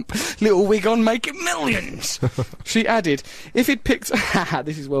Donald Trump. Little wig on, making millions. She added, if he'd picked...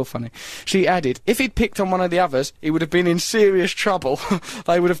 this is well funny. She added, if he'd picked on one of the others, he would have been in serious trouble.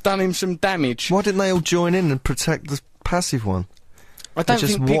 They would have done him some damage. Why didn't they all join in and protect the passive one? I don't They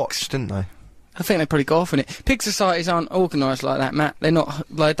just think pigs... watched, didn't they? I think they probably got off on it. Pig societies aren't organised like that, Matt. They're not...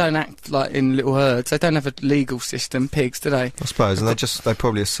 They don't act like in little herds. They don't have a legal system, pigs, do they? I suppose, and they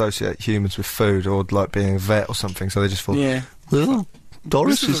probably associate humans with food or like being a vet or something, so they just thought, Yeah. well,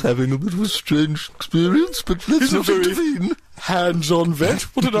 Doris is having a bit of a strange experience, but let's not intervene. Hands-on vet.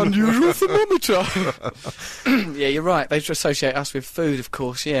 What an unusual thermometer. Yeah, you're right. They associate us with food, of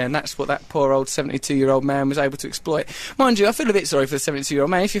course, yeah, and that's what that poor old 72-year-old man was able to exploit. Mind you, I feel a bit sorry for the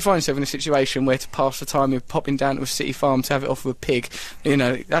 72-year-old man. If you find yourself in a situation where to pass the time you're popping down to a city farm to have it off with a pig, you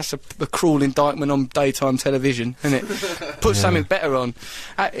know, that's a cruel indictment on daytime television, isn't it? Put something better on.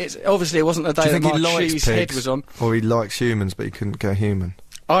 Obviously, it wasn't the Do day you that think he my likes cheese pigs, head was on. or he likes humans, but he couldn't go human?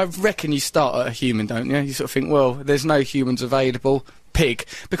 I reckon you start at a human, don't you? You sort of think, well, there's no humans available. Pig.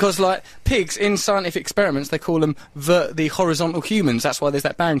 Because, like, pigs, in scientific experiments, they call them the horizontal humans. That's why there's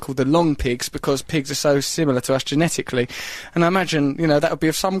that band called the long pigs, because pigs are so similar to us genetically. And I imagine, you know, that would be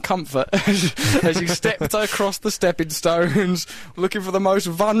of some comfort as you stepped across the stepping stones, looking for the most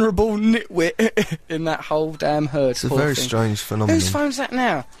vulnerable nitwit in that whole damn herd. It's a very strange phenomenon. Whose phone's that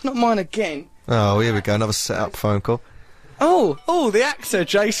now? Not mine again. Oh, here we go, another set-up phone call. Oh, the actor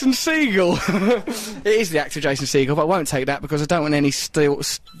Jason Segel. It is the actor Jason Segel, but I won't take that because I don't want any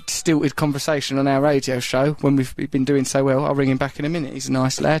stilted conversation on our radio show when we've been doing so well. I'll ring him back in a minute. He's a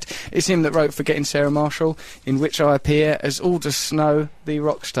nice lad. It's him that wrote Forgetting Sarah Marshall, in which I appear as Aldous Snow, the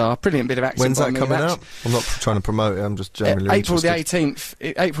rock star. Brilliant bit of acting. When's by that me, coming that's out? I'm not trying to promote it, I'm just generally April the interested.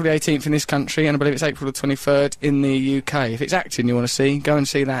 18th. April the 18th in this country, and I believe it's April the 23rd in the UK. If it's acting you want to see, go and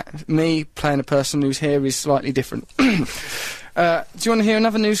see that. Me playing a person whose hair is slightly different. Do you want to hear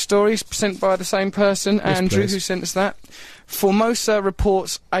another news story sent by the same person, Yes, Andrew, please. who sent us that? Formosa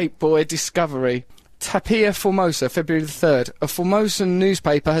reports ape boy discovery. Tapia, Formosa, February the 3rd. A Formosan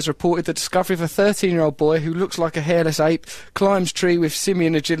newspaper has reported the discovery of a 13-year-old boy who looks like a hairless ape, climbs tree with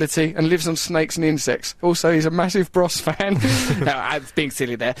simian agility, and lives on snakes and insects. Also, he's a massive Bros fan. No, I'm being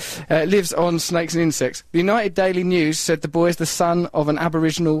silly there. Lives on snakes and insects. The United Daily News said the boy is the son of an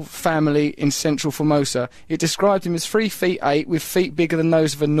Aboriginal family in central Formosa. It described him as 3 feet 8 with feet bigger than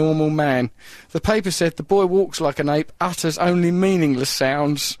those of a normal man. The paper said the boy walks like an ape, utters only meaningless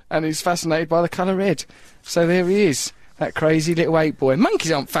sounds, and is fascinated by the colour red. So there he is, that crazy little ape boy.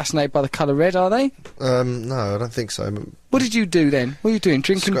 Monkeys aren't fascinated by the colour red, are they? No, I don't think so. What did you do then? What are you doing?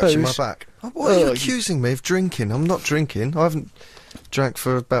 Drinking Scratching booze? my back. What are you Oh, accusing me of drinking? I'm not drinking. I haven't drank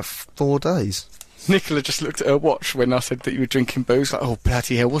for about 4 days. Nicola just looked at her watch when I said that you were drinking booze. Like, oh,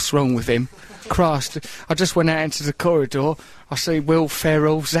 bloody hell, what's wrong with him? Christ, I just went out into the corridor. I see Will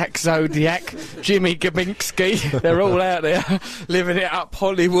Ferrell, Zach Zodiac, Jimmy Gabinski. They're all out there, living it up.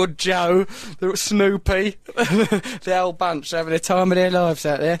 Hollywood Joe, Snoopy, the whole bunch having the time of their lives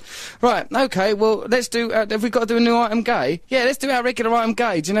out there. Right, okay, well, let's do... have we got to do a new item gay? Yeah, let's do our regular item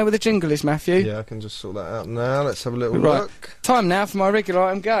gay. Do you know where the jingle is, Matthew? Yeah, I can just sort that out now. Let's have a little Right, look. time now for my regular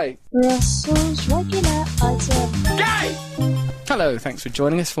item gay. Russell's regular item. Gay! Hello, thanks for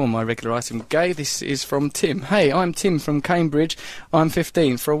joining us for my regular item gay. This is from Tim. Hey, I'm Tim from Cambridge. I'm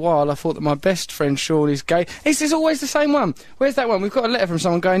 15. For a while I thought that my best friend Sean is gay. This is always the same one. Where's that one? We've got a letter from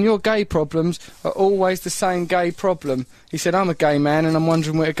someone going, your gay problems are always the same gay problem. He said, I'm a gay man and I'm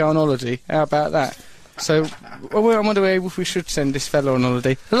wondering where to go on holiday. How about that? So, well, I wonder if we should send this fella on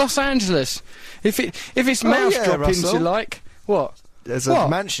holiday. Los Angeles. If it's mouse yeah, droppings Russell. you like. What? There's a What?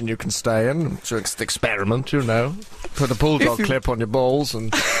 mansion you can stay in. It's an experiment, you know. Put a bulldog If you- clip on your balls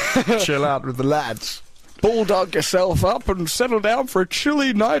and chill out with the lads. Bulldog yourself up and settle down for a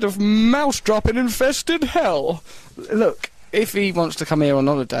chilly night of mouse-dropping infested hell. Look, if he wants to come here on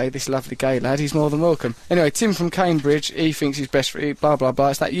holiday, this lovely gay lad, he's more than welcome. Anyway, Tim from Cambridge, he thinks he's best for blah blah blah.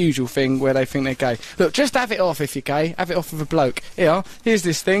 It's that usual thing where they think they're gay. Look, just have it off if you're gay. Have it off with a bloke. Here's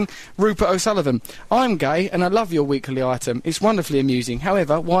this thing. Rupert O'Sullivan. I'm gay and I love your weekly item. It's wonderfully amusing.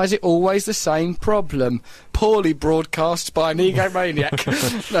 However, why is it always the same problem? Poorly broadcast by an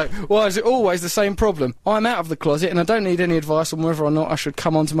egomaniac. No, why is it always the same problem? I'm out of the closet and I don't need any advice on whether or not I should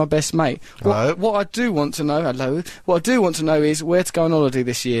come on to my best mate. Hello. What I do want to know, what I do want to know is where to go on holiday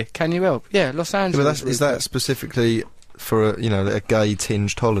this year. Can you help? Yeah, Los Angeles. But is that specifically for a gay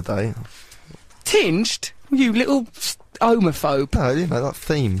tinged holiday? Tinged? You little homophobe. No, like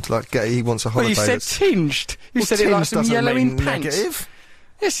themed, like gay. He wants a holiday. Well, you said tinged. You said it like some yellow in pants. Negative.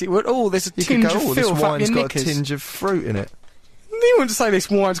 Yes, it would. Oh, there's a You tinge could go, of this filth up wine's your got knickers. a tinge of fruit in it. You wouldn't say this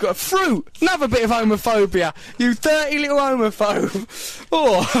wine's got a fruit. Another bit of homophobia. You dirty little homophobe.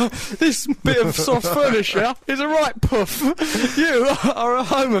 Oh, this bit of soft furniture is a right puff. You are a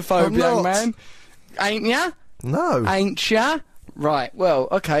homophobe, I'm young not. man. Ain't ya? No. Ain't ya? Right, well,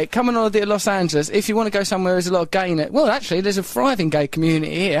 okay, come on holiday to Los Angeles. If you want to go somewhere there's a lot of gay in it, well, actually, there's a thriving gay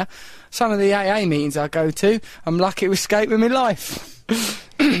community here. Some of the AA meetings I go to, I'm lucky to escape with my life.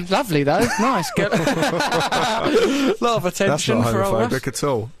 Lovely, though. Nice. Lot of That's attention not for old homophobic at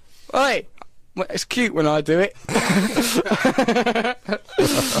all. Oi! Well, it's cute when I do it.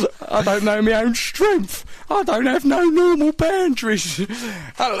 I don't know my own strength. I don't have no normal boundaries.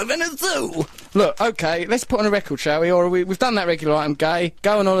 I live in a zoo. Look, okay, let's put on a record, shall we? Or we've done that regular item, gay.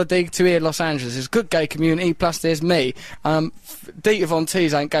 Go on holiday to here, Los Angeles. There's a good gay community, plus there's me. Dita Von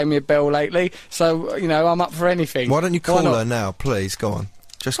Teese ain't gave me a bell lately, so, I'm up for anything. Why don't you call not? her now, please? Go on.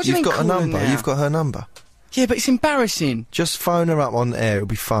 What do you You've mean got a call her number. now? You've got her number. Yeah, but it's embarrassing. Just phone her up on air. It'll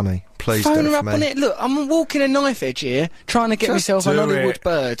be funny. Please Phone do her it up for on me. it. Look, I'm walking a knife edge here, trying to get Just myself an do Hollywood it.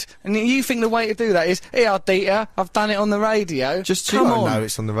 bird. And you think the way to do that is, here, Dita, I've done it on the radio. Just you come don't on. know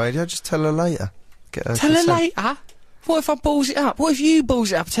it's on the radio. Just tell her later. Get her Tell her consent. later? What if I balls it up? What if you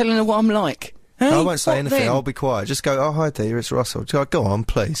balls it up telling her what I'm like? Hey, I won't say what anything. then? I'll be quiet. Just go, oh, hi, dear, it's Russell. Go on,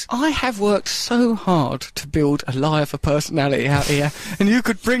 please. I have worked so hard to build a lie of a personality out here, and you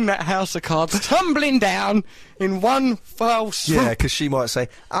could bring that house of cards tumbling down in one foul swoop. Yeah, because she might say,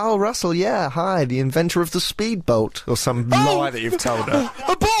 oh, Russell, yeah, hi, the inventor of the speedboat, or some lie that you've told her.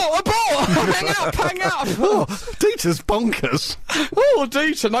 Abort! Hang up! Oh, Dita's bonkers. Oh,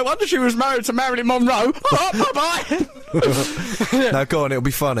 Dita, no wonder she was married to Marilyn Monroe. Oh, bye-bye! Now, go on, it'll be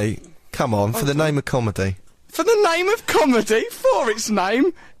funny. Come on, for the name of comedy. For the name of comedy? For its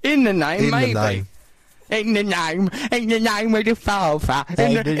name? In the name, In the maybe. name. In the name of the father.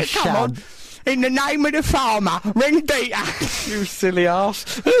 Come on. In the name of the farmer. Ring Dita. You silly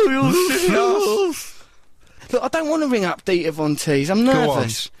arse. You silly arse. Look, I don't want to ring up Dita Von Teese. I'm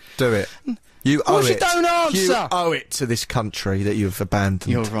nervous. Go on, do it. You owe What if it. you don't answer? You owe it to this country that you've abandoned.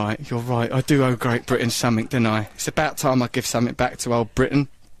 You're right. I do owe Great Britain something, don't I? It's about time I give something back to old Britain.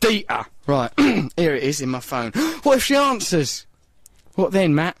 Dita. Right, here it is in my phone. What if she answers? What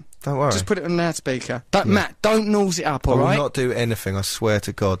then, Matt? Don't worry. Just put it on loudspeaker. Matt, don't nose it up, I will alright? not do anything, I swear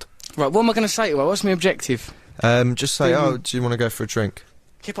to God. Right, what am I going to say to her? What's my objective? Just say, oh, do you want to go for a drink?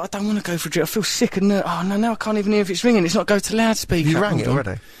 Yeah, but I don't want to go for a drink. I feel sick and nervous. Oh, no, now I can't even hear if it's ringing. It's not go to loudspeaker. You rang Hold it on.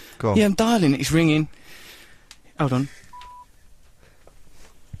 already? Go on. Yeah, I'm dialing it. It's ringing. Hold on.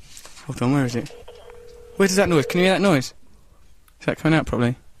 Hold on, where is it? Where does that noise? Can you hear that noise? Is that coming out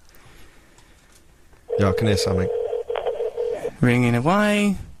properly? Yeah, I can hear something. Ringing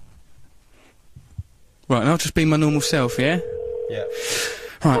away. Right, and I'll just be my normal self, yeah? Yeah.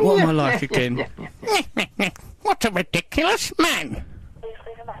 Right, what am I like again? What a ridiculous man!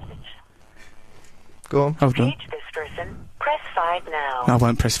 Go on. Hold on. Reach this person. Press 5 now. I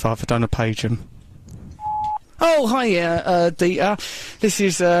won't press 5, I don't want to page him. Oh, hi, Dita. This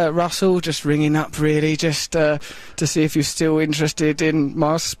is, Russell, just ringing up, really, just, to see if you're still interested in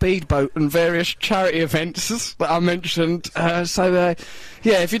my speedboat and various charity events that I mentioned.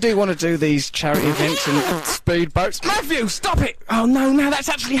 Yeah, if you do want to do these charity events and speedboats... Matthew, stop it! Oh, no, that's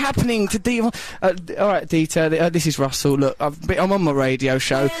actually happening to Dita. Alright, Dita, this is Russell. Look, I'm on my radio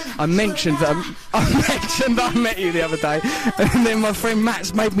show. I mentioned that I met you the other day, and then my friend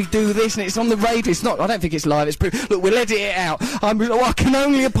Matt's made me do this, and it's on the radio. It's not, I don't think it's live, it's look, we'll edit it out. I can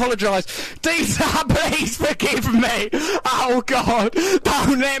only apologise. Dita, please forgive me. Oh, God,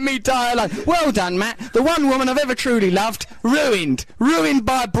 don't let me die alone. Well done, Matt. The one woman I've ever truly loved, ruined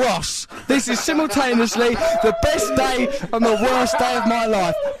by Bros. This is simultaneously the best day and the worst day of my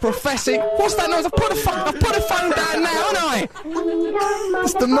life. Professing. What's that noise? I've put a phone down now, haven't I?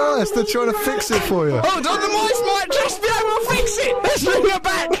 It's the mice. They're trying to fix it for you. Hold on, the mice might just be able to fix it. Let's ring her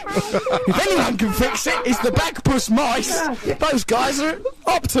back. If anyone can fix it, it's the Bagpuss mice. Those guys are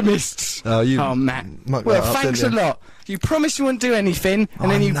optimists. Oh, Matt. mucked Well, that up, thanks a didn't you? lot. You promised you wouldn't do anything,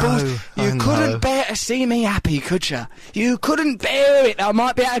 and then I you know, I couldn't know. bear to see me happy, could you? You couldn't bear it. I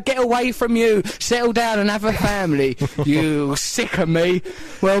might be able to get away from you, settle down and have a family. You sick of me.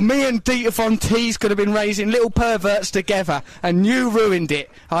 Well, me and Dieter Von Teese could have been raising little perverts together, and you ruined it.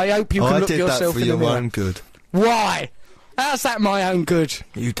 I hope you can I look did yourself that for in the your mirror. own good. Why? How's that my own good?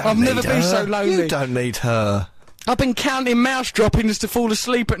 You don't I've need never been her. so lonely. You don't need her. I've been counting mouse droppings to fall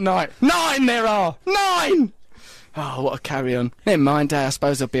asleep at night. 9 there are! 9! Oh, what a carry-on. Never mind, I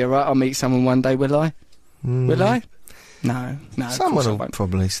suppose I'll be alright. I'll meet someone one day, will I? Will I? No, of Someone course I will won't.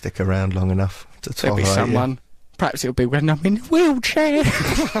 probably stick around long enough to There'll tolerate be someone. Perhaps it'll be when I'm in a wheelchair.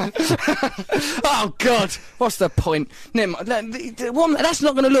 Oh, God. What's the point? Never mind. The one, that's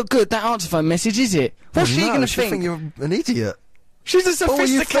not going to look good, that answer phone message, is it? What's she going to she'll think? you're an idiot. She's a What were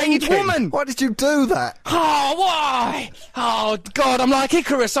you sophisticated thinking? woman. Why did you do that? Oh, why? Oh, God, I'm like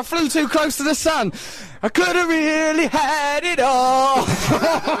Icarus. I flew too close to the sun. I could have really had it all.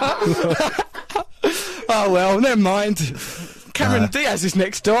 Oh, well, never mind. Cameron Diaz is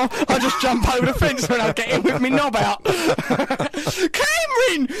next door. I just jump over the fence when I get in with me knob out. Cameron!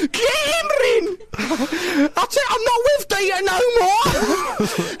 I'll tell you, I'm not with Dieter no more.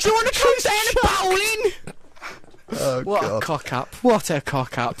 Do you want to come down bowling? Oh, What God. a cock up. What a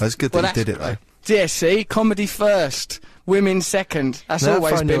cock up. That's good that you did it, though. Yeah, see? Comedy first. Women second. That's Now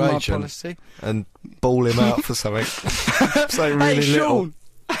always phone been your my agent policy. and ball him out for something. Something Hey, really little. Sean.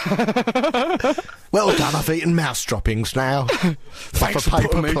 Well done, I've eaten mouse droppings now. Thanks Off for a putting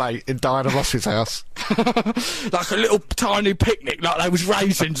paper me. plate in Diana Ross's house. Like a little tiny picnic, like they was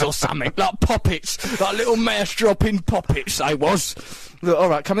raisins or something. Like poppets. Like little mouse dropping poppets, they was. Look,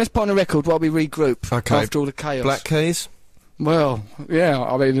 alright, come, let's put on a record while we regroup. Okay. After all the chaos. Black Keys? Well, yeah,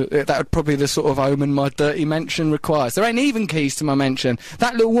 I mean, that would probably be the sort of omen my dirty mansion requires. There ain't even keys to my mansion.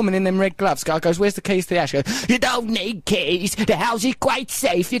 That little woman in them red gloves guy goes, where's the keys to the house? She goes, you don't need keys. The house is quite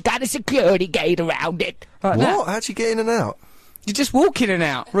safe. You got a security gate around it. Like that. What? How'd you get in and out? You just walk in and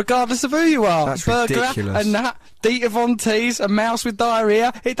out, regardless of who you are. That's Burglar, ridiculous. a nut, Dieter Von Teese, a mouse with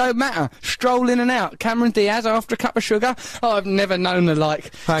diarrhea. It don't matter. Stroll in and out. Cameron Diaz after a cup of sugar. Oh, I've never known the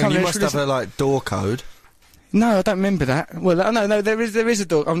like. Hang on, Come you here, must should we have a, like, door code. No, I don't remember that. Well, no, there is a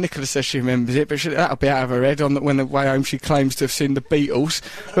dog. Oh, Nicola says she remembers it, but that'll be out of her head on when the way home she claims to have seen the Beatles.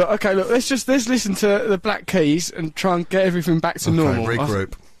 But okay, look, let's listen to the Black Keys and try and get everything back to normal.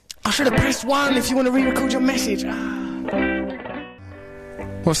 regroup. I should have pressed 1 if you want to re-record your message.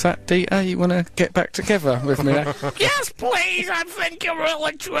 What's that, Dieter? You want to get back together with me now? Yes, please. I think you're real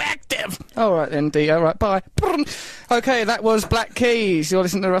attractive. All right then, Dieter. All right, bye. Okay, that was Black Keys. You're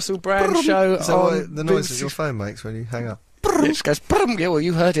listening to the Russell Brand Show. Is that on what the noise that BBC. your phone makes when you hang up? It just goes. Yeah, well,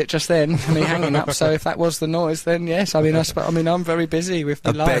 you heard it just then, me hanging up. So if that was the noise, then yes. I mean, I'm very busy with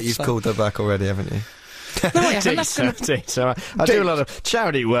I my life. bet you've so. called her back already, haven't you? No, I haven't. That's gonna- So I do a lot of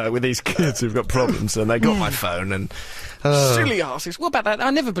charity work with these kids who've got problems, and they got my phone and. Silly asses. What about that?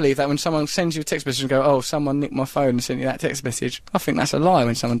 I never believe that when someone sends you a text message and go, oh, someone nicked my phone and sent you that text message. I think that's a lie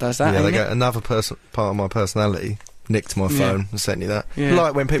when someone does that. Yeah, they ain't go, it? another part of my personality nicked my phone and sent you that. Yeah.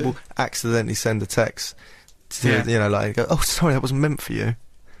 Like when people accidentally send a text to, you know, like, go, oh, sorry, that wasn't meant for you.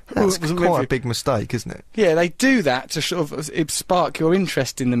 Well, That's it wasn't meant quite for a you. big mistake, isn't it? Yeah, they do that to sort of spark your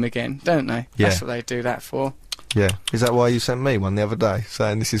interest in them again, don't they? Yeah. That's what they do that for. Yeah. Is that why you sent me one the other day,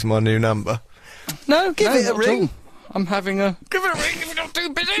 saying this is my new number? No, Give it a not at ring. all. I'm having a... Give it a ring if you're not too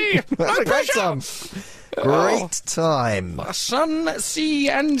busy! That's a great time. Great time. Sun, sea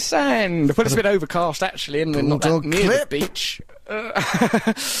and sand. Well, it's a bit overcast, actually, and we're not that Bulldog near clip. the beach.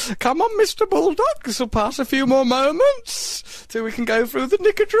 Come on, Mr. Bulldog. This'll pass a few more moments till we can go through the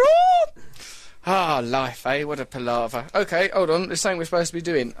knicker draw. Ah, life, eh? What a palaver. Okay, hold on. There's something we're supposed to be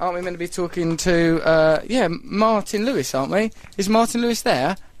doing. Aren't we meant to be talking to, Martin Lewis, aren't we? Is Martin Lewis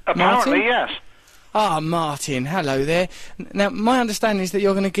there? Apparently, Martin? yes. Ah, Martin, hello there. Now, my understanding is that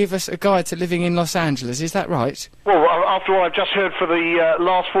you're going to give us a guide to living in Los Angeles, is that right? Well, after all I've just heard for the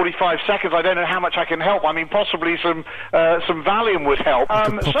last 45 seconds, I don't know how much I can help. I mean, possibly some Valium would help.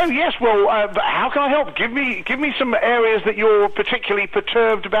 So yes, well, how can I help? Give me some areas that you're particularly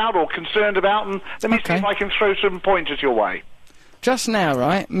perturbed about or concerned about, and let me see if I can throw some pointers your way. just now,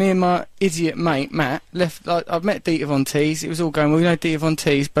 right, me and my idiot mate, Matt, left, I've met Dita Von Teese, it was all going well, you know Dita Von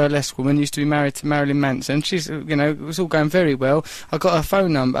Teese, burlesque woman, used to be married to Marilyn Manson, she's, you know, it was all going very well. I got her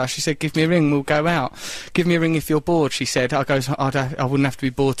phone number, she said, give me a ring, we'll go out. Give me a ring if you're bored, she said. I goes, I wouldn't have to be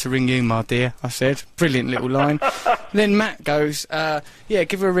bored to ring you, my dear, I said. Brilliant little line. Then Matt goes, yeah,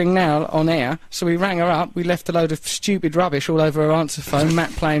 give her a ring now, on air. So we rang her up, we left a load of stupid rubbish all over her answer phone,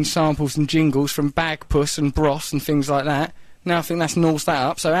 Matt playing samples and jingles from Bagpuss and Bros and things like that. Now I think that's gnawed that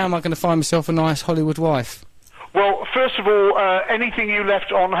up, so how am I going to find myself a nice Hollywood wife? Well, first of all, anything you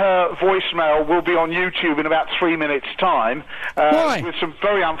left on her voicemail will be on YouTube in about 3 minutes' time. Why? With some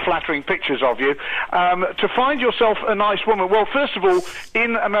very unflattering pictures of you. To find yourself a nice woman, well, first of all,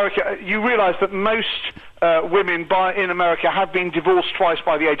 in America, you realise that most women in America have been divorced twice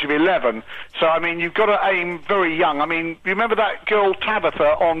by the age of 11. So, I mean, you've got to aim very young. I mean, you remember that girl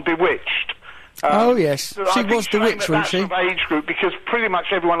Tabitha on Bewitched? Oh, yes. She was bewitched, wasn't she? That sort of age group, because pretty much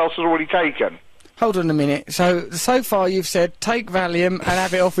everyone else has already taken. Hold on a minute. So far you've said take Valium and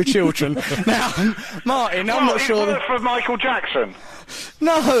have it off with children. Now, Martin, I'm not sure. It worked for Michael Jackson.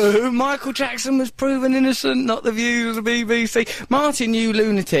 No, Michael Jackson was proven innocent, not the views of the BBC. Martin, you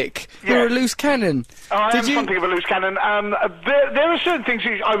lunatic. You're a loose cannon. I am something of a loose cannon. There are certain things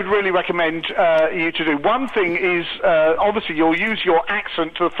I would really recommend you to do. One thing is, obviously, you'll use your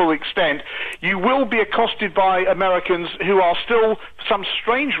accent to the full extent. You will be accosted by Americans who are still, for some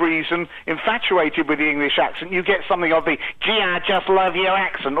strange reason, infatuated with the English accent. You get something of the, gee, I just love your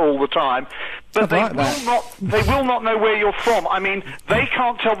accent all the time. But they will not know where you're from. I mean, they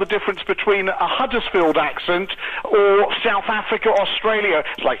can't tell the difference between a Huddersfield accent or South Africa, Australia.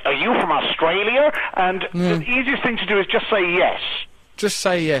 It's like, are you from Australia? And the easiest thing to do is just say yes. Just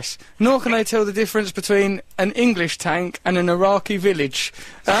say yes. Nor can they tell the difference between an English tank and an Iraqi village.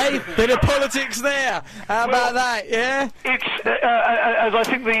 Hey, bit of politics there. How about that, yeah? It's, as I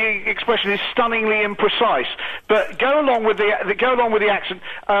think the expression is, stunningly imprecise. But go along with the accent.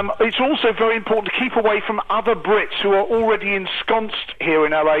 It's also very important to keep away from other Brits who are already ensconced here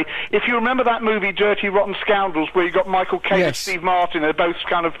in LA. If you remember that movie, Dirty Rotten Scoundrels, where you got Michael Caine and Steve Martin, they're both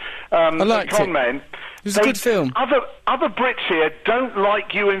kind of con men. It was a good film. Other Brits here don't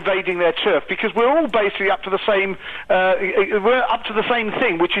like you invading their turf because we're all basically up to the same. We're up to the same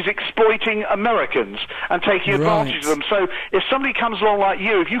thing, which is exploiting Americans and taking advantage of them. So if somebody comes along like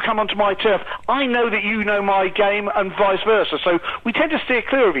you, if you come onto my turf, I know that you know my game, and vice versa. So we tend to steer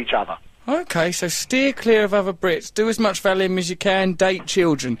clear of each other. Okay, so steer clear of other Brits, do as much Valium as you can, date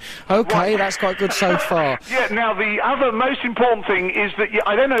children. Okay, that's quite good so far. Yeah, now the other most important thing is that,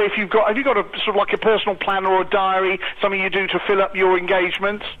 I don't know if have you got a sort of like a personal planner or a diary, something you do to fill up your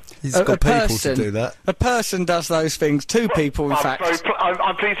engagements? He's got people to do that. A person does those things, two people in fact.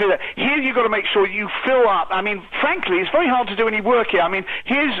 I'm pleased to hear that. Here you've got to make sure you fill up. I mean, frankly, it's very hard to do any work here. I mean,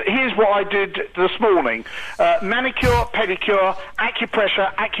 here's what I did this morning. Manicure, pedicure,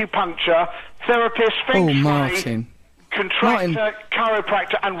 acupressure, acupuncture, therapist, feng shui, contractor,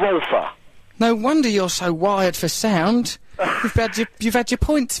 chiropractor, and rolfer. No wonder you're so wired for sound. You've had your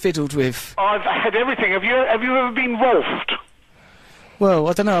points fiddled with. I've had everything. Have you ever been rolfed? Well,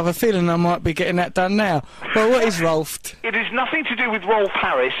 I don't know, I have a feeling I might be getting that done now. Well, what is rolfed? It is nothing to do with Rolf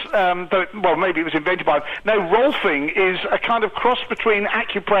Harris, well, maybe it was invented by him. No, rolfing is a kind of cross between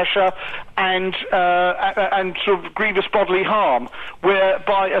acupressure and sort of grievous bodily harm,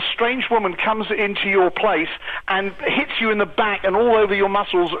 whereby a strange woman comes into your place and hits you in the back and all over your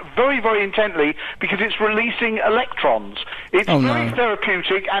muscles very, very intently because it's releasing electrons. It's very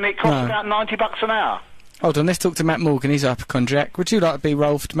therapeutic, and it costs about $90 an hour. Hold on, let's talk to Matt Morgan, he's a hypochondriac. Would you like to be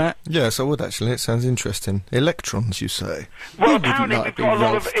rolfed, Matt? Yes, I would actually, it sounds interesting. Electrons, you say? Well, apparently we've got a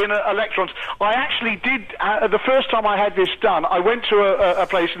lot of inner electrons. I actually did, the first time I had this done, I went to a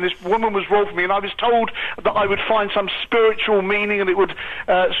place and this woman was rolfing me, and I was told that I would find some spiritual meaning and it would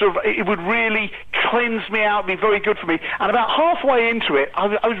it would really cleanse me out, be very good for me. And about halfway into it, I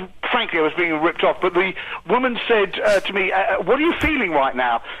was being ripped off, but the woman said to me, what are you feeling right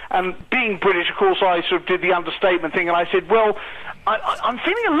now? And being British, of course, I sort of did the understatement thing, and I said, well, I'm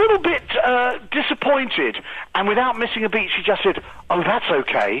feeling a little bit disappointed. And without missing a beat, she just said, oh, that's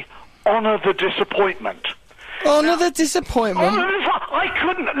okay. Honour the disappointment. Honour the disappointment? I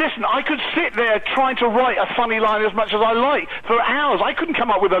couldn't, listen, I could sit there trying to write a funny line as much as I like for hours. I couldn't come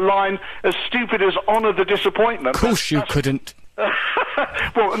up with a line as stupid as honour the disappointment. Of course you couldn't.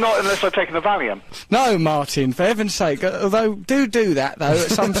 Well, not unless I've taken the Valium. No, Martin, for heaven's sake. Although, do that, though,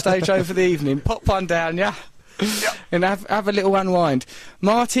 at some stage over the evening. Pop one down, yeah? Yep. And have a little unwind.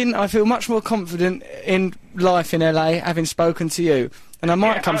 Martin, I feel much more confident in life in LA, having spoken to you. and I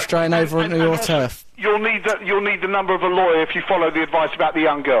might come straying over onto your turf. You'll need the number of a lawyer if you follow the advice about the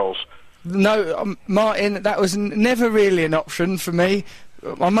young girls. No, Martin, that was never really an option for me.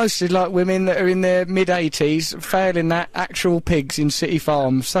 I mostly like women that are in their mid-80s, failing that, actual pigs in city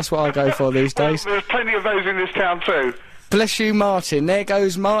farms. That's what I go for these days. There's plenty of those in this town too. Bless you, Martin. There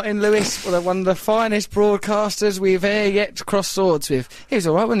goes Martin Lewis, one of the finest broadcasters we've ever yet crossed swords with. He was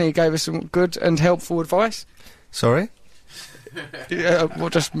all right when he gave us some good and helpful advice. Sorry? Well,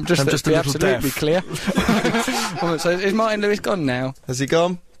 just I'm to just a be little absolutely deaf. clear. So is Martin Lewis gone now? Has he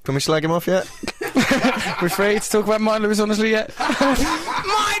gone? Can we slag him off yet? We're free to talk about Martin Lewis honestly yet?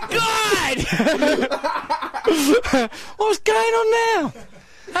 My God! What's going on now?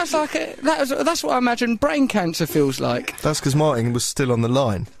 That's like that's what I imagine brain cancer feels like. That's because Martin was still on the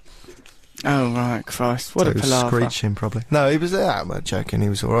line. Oh, right, Christ. What So a he was palaver. screeching, probably. No, he was there. I'm joking. He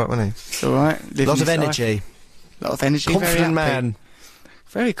was all right, wasn't he? It's all right. Lot of energy. Lot of energy. Confident very happy. man.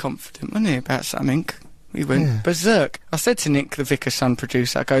 Very confident, wasn't he, about something? He went berserk. I said to Nick, the Vicar's son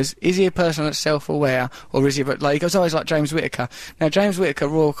producer, I goes, is he a person that's self-aware, or is he, he goes, oh, he's like James Whittaker. Now, James Whittaker,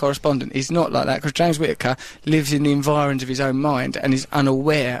 royal correspondent, is not like that, because James Whittaker lives in the environs of his own mind and is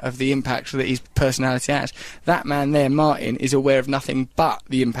unaware of the impact that his personality has. That man there, Martin, is aware of nothing but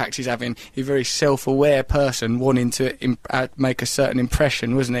the impact he's having. He's a very self-aware person wanting to make a certain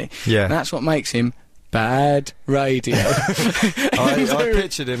impression, wasn't he? Yeah. And that's what makes him bad radio. I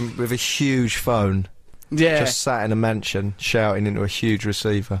pictured him with a huge phone. Yeah. Just sat in a mansion, shouting into a huge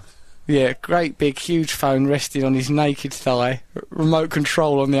receiver. Yeah, great big huge phone resting on his naked thigh, remote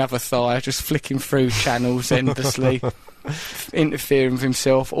control on the other thigh, just flicking through channels endlessly, interfering with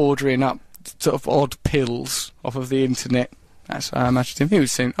himself, ordering up sort of odd pills off of the internet. That's how I imagined him. He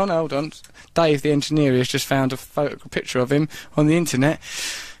was saying, oh no, hold on, Dave the engineer has just found a picture of him on the internet.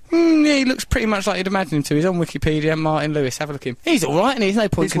 Yeah, he looks pretty much like you'd imagine him to. He's on Wikipedia, Martin Lewis, have a look at him. He's alright, and he's no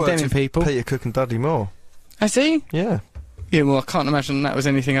point condemning people. Peter Cook and Dudley Moore. Has he? Yeah. Yeah, well, I can't imagine that was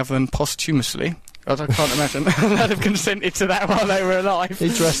anything other than posthumously. I can't imagine they'd have consented to that while they were alive. He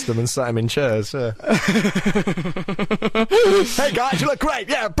dressed them and sat them in chairs, yeah. Hey guys, you look great,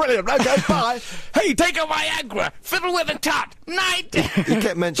 yeah, brilliant, okay, bye. Hey, take a Viagra, fiddle with a tot, night. He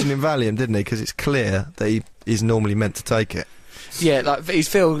kept mentioning Valium, didn't he, because it's clear that he's normally meant to take it. Yeah, like, he's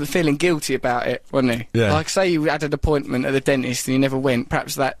feeling guilty about it, wasn't he? Yeah. Like, say you had an appointment at the dentist and you never went,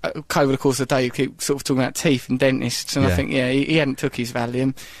 perhaps that, over the course of the day, you keep sort of talking about teeth and dentists, and I think, he hadn't took his Valium,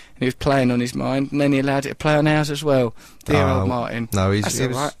 and he was playing on his mind, and then he allowed it to play on ours as well. Dear old Martin. No, That's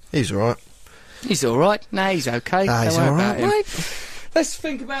alright. He's alright. He's alright. No, he's okay. Nah, he's Don't worry alright, about him. mate. Let's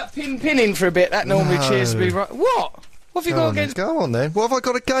think about pinning for a bit. That normally cheers me right. What? What have you got against... Go on then. What have I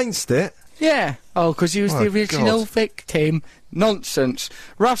got against it? Yeah. Oh, because you was the Oh, original God. victim. Nonsense.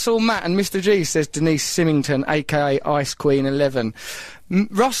 Russell, Matt and Mr G, says Denise Symington, a.k.a. Ice Queen 11.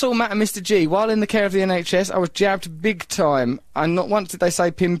 Russell, Matt and Mr G, while in the care of the NHS, I was jabbed big time, and not once did they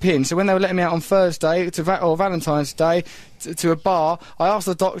say pin. So when they were letting me out on Thursday, or Valentine's Day, to a bar, I asked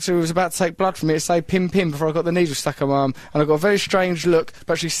the doctor who was about to take blood from me to say pin before I got the needle stuck in my arm, and I got a very strange look,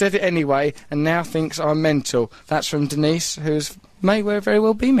 but she said it anyway, and now thinks I'm mental. That's from Denise, who's may very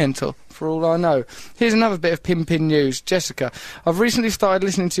well be mental, for all I know. Here's another bit of pin news. Jessica, I've recently started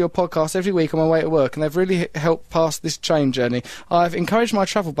listening to your podcast every week on my way to work, and they've really helped pass this train journey. I've encouraged my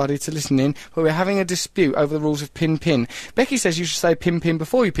travel buddy to listen in, but we're having a dispute over the rules of pin. Becky says you should say pin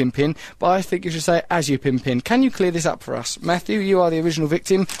before you pin, but I think you should say as you pin. Can you clear this up for us? Matthew, you are the original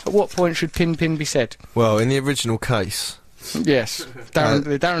victim. At what point should pin be said? Well, in the original case... Yes,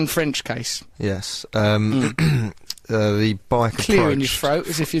 the Darren French case. Yes. The bike Clear approached... in your throat,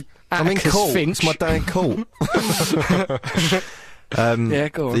 as if you're I'm in Atticus court. Finch. It's my day in court. Yeah,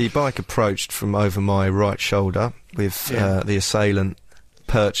 go on. The bike approached from over my right shoulder with the assailant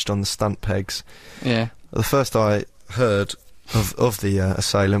perched on the stunt pegs. Yeah. The first I heard of the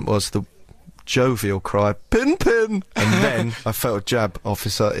assailant was the jovial cry, pin! And then I felt a jab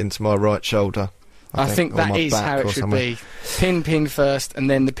officer into my right shoulder. I think or that my is back how it or should something. be. Pin first, and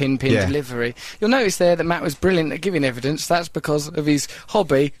then the pin Yeah. delivery. You'll notice there that Matt was brilliant at giving evidence. That's because of his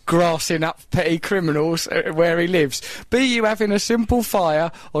hobby, grassing up petty criminals where he lives. Be you having a simple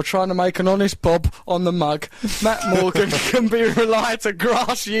fire or trying to make an honest bob on the mug, Matt Morgan can be relied to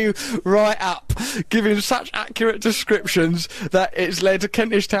grass you right up, giving such accurate descriptions that it's led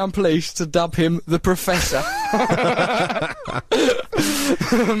Kentish Town Police to dub him the Professor.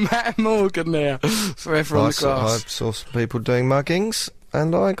 Matt Morgan there. Forever on the I grass. saw some people doing muggings,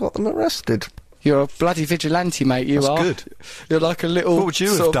 and I got them arrested. You're a bloody vigilante, mate, you That's are. good. You're like a little... What would you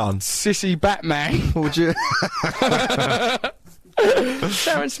have sort of done? sissy Batman. What would you...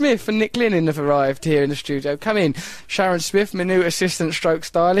 Sharon Smith and Nick Lennon have arrived here in the studio. Come in. Sharon Smith, my new assistant stroke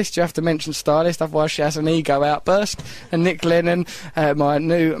stylist. You have to mention stylist, otherwise she has an ego outburst. And Nick Lennon, my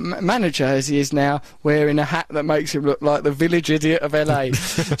new manager, as he is now, wearing a hat that makes him look like the village idiot of LA.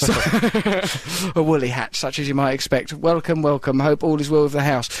 A woolly hat, such as you might expect. Welcome, welcome. Hope all is well with the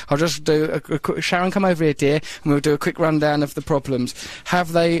house. I'll just do a quick... Sharon, come over here, dear, and we'll do a quick rundown of the problems.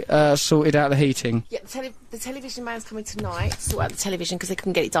 Have they sorted out the heating? Yeah, the television man's coming tonight to sort out the television because they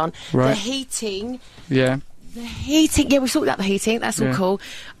couldn't get it done. Right. The heating... Yeah. The heating... Yeah, we've sorted out the heating. That's all cool.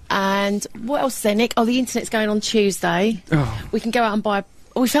 And what else is there, Nick? Oh, the internet's going on Tuesday. Oh. We can go out and buy...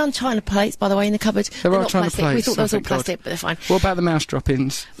 Oh, we found china plates, by the way, in the cupboard. There They're are not china plastic. plates. We thought they was all thank God. plastic, but they're fine. What about the mouse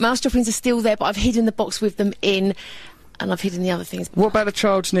drop-ins? Mouse droppings are still there, but I've hidden the box with them in, and I've hidden the other things. What about the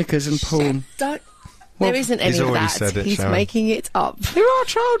child Snickers and porn? Don't... Well, there isn't any he's of already that. said it, He's Sharon. making it up. There are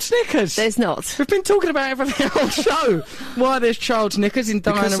child Snickers. There's not. We've been talking about everything on the show. Why there's child Snickers in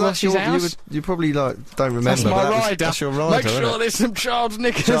Diana Because that's Ross's house? you probably like don't remember. That's my but rider. That's your rider. Make sure isn't it? there's some child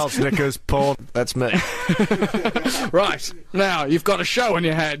Snickers. Charles Snickers, porn. That's me. Right, now, you've got a show on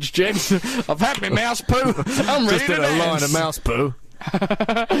your hands, gents. I've had my mouse poo. I'm ready Just to did a line dance. of mouse poo.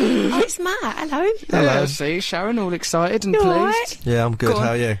 Oh, it's Matt. Hello. Yeah, see, Sharon, all excited and You pleased. all right? Yeah, I'm good. Go on.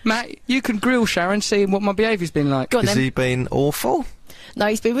 How are you? Matt, you can grill Sharon, see what my behaviour's been like. Go on Has then. he been awful? No,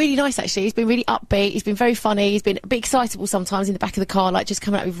 he's been really nice, actually. He's been really upbeat. He's been very funny. He's been a bit excitable sometimes in the back of the car, like just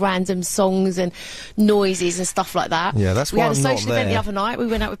coming up with random songs and noises and stuff like that. Yeah, that's we why had a I'm not social event the there. other night. We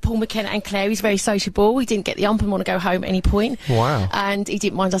went out with Paul McKenna and Claire. He's very sociable. He didn't get the ump and want to go home at any point. Wow. And he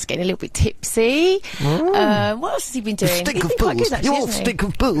didn't mind us getting a little bit tipsy. What else has he been doing? Stink He's of been quite booze. good, actually, You all hasn't he? stink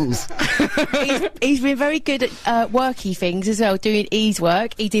of booze. He's been very good at worky things as well, doing E's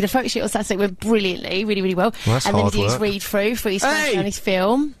work. He did a photo shoot on Saturday, went brilliantly, really, really well. Well, that's and then he hard did his work. read through for his Hey! on his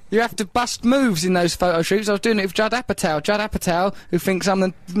film. You have to bust moves in those photo shoots. I was doing it with Judd Apatow. Judd Apatow, who thinks I'm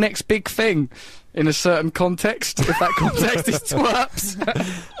the next big thing in a certain context. If that context is twerps.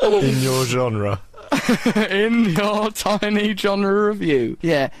 In your genre. In your tiny genre review.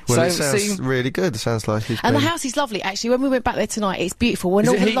 Yeah. Well, so it sounds see, really good. It sounds like he's And been... the house is lovely, actually. When we went back there tonight, it's beautiful. When Is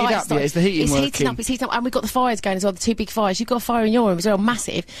all it the heated lights up? start, Yeah, is the heating it's working? heating up, it's heating up, and we've got the fires going as well, the two big fires. You've got a fire in your room as well,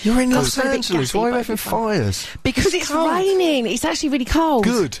 massive. You're in It's Los a bit Angeles. gassy, Why are but you it'll having be fun. fires? Because it's raining. It's actually really cold.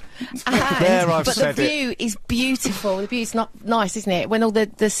 Good. And, There, I've but said the it. view is beautiful. The view's not nice, isn't it? When all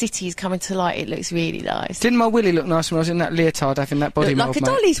the city is coming to light, it looks really nice. didn't my willy look nice when I was in that leotard having that body Look mould, like a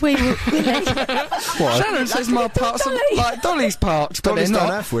mate? dolly's wee, Willie. Sharon says my parts are like Dolly's parts, but they're Dollies don't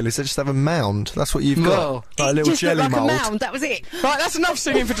not. have willies. They just have a mound. That's what you've Well, got. Like a little Just looked jelly like mould. a mound, that was it. Right, that's enough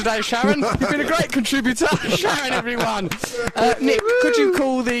singing for today, Sharon. You've been a great contributor. Sharon, everyone. Nick, could you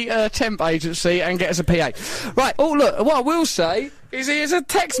call the temp agency and get us a PA? Right, oh, look, what I will say is here's a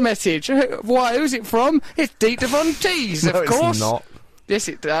text message. Why, who's it from? It's Dieter von Teese, No, of course. it's not. Yes,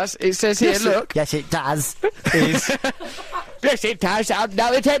 it does. It says here, look. Yes, it does. Yes, it does. I'll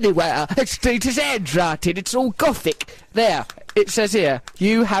know it anywhere. It's Dieter's handwriting. It's all gothic. There. It says here,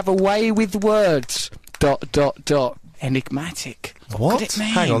 you have a way with words. ... Enigmatic. What? could it mean?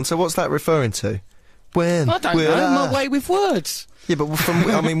 Hang on. So what's that referring to? When? I don't will know. I- My way with words. Yeah, but from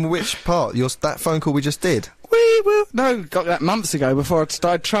I mean, which part? That phone call we just did. We will. No, got that months ago before I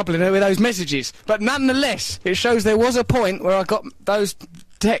started troubling her with those messages. But nonetheless, it shows there was a point where I got those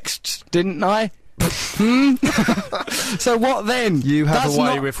texts, didn't I? So what then? You have Does a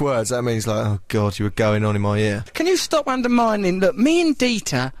way not- with words. That means like, oh God, you were going on in my ear. Can you stop undermining? Look, me and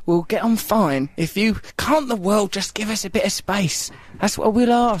Dieter will get on fine if you... Can't the world just give us a bit of space? That's what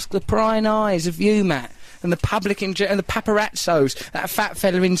we'll ask. The prying eyes of you, Matt. And the public and the paparazzos, that fat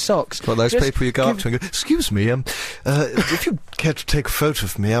fella in socks. Well, those Just people you go up give- to and go, excuse me, if you care to take a photo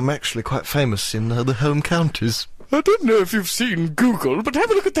of me, I'm actually quite famous in the home counties. I don't know if you've seen Google, but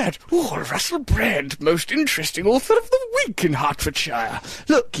have a look at that. Oh, Russell Brand, most interesting author of the week in Hertfordshire.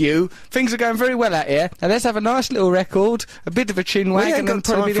 Look, you, things are going very well out here. Now let's have a nice little record, a bit of a chin We wag, ain't and then got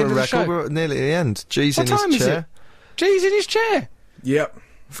time probably for the a end of the record. show. We're nearly at the end. G's What in time his is chair. it? G's in his chair. Yep.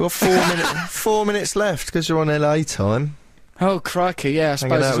 We've got 4 minutes left because you're on LA time. Oh, crikey, yeah, I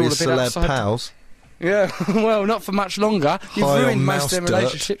suppose Hanging out it's with all a your bit celeb upside. pals. Yeah, well, not for much longer. You've High on ruined most mouse of them dirt.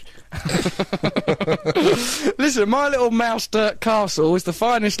 relationships. Listen, my little mouse dirt castle is the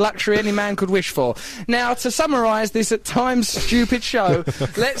finest luxury any man could wish for. Now, to summarise this at times stupid show,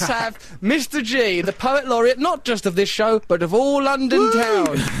 let's have Mr. G, the poet laureate, not just of this show, but of all London town.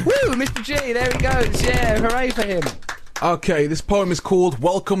 Woo, Mr. G, there he goes. Yeah, hooray for him. Okay, this poem is called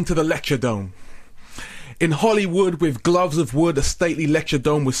Welcome to the Lecture Dome. In Hollywood, with gloves of wood, a stately lecture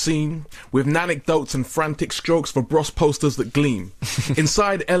dome was seen, with anecdotes and frantic strokes for bros posters that gleam.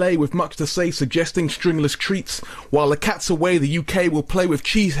 Inside LA, with much to say, suggesting stringless treats, while the cat's away, the UK will play with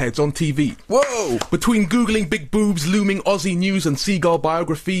cheeseheads on TV. Whoa! Between googling big boobs, looming Aussie news and seagull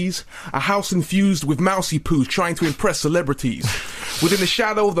biographies, a house infused with mousy poos trying to impress celebrities. Within the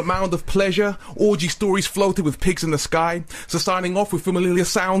shadow of the mound of pleasure, orgy stories floated with pigs in the sky. So signing off with familiar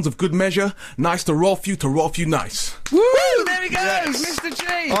sounds of good measure, nice to Rolf you nice. Woo! There he goes, Mr.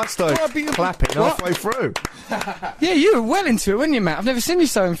 G. I started clapping halfway through. Yeah, you were well into it, weren't you, Matt? I've never seen you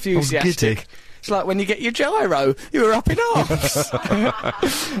so enthusiastic. Giddy. It's like when you get your gyro, you were up in arms.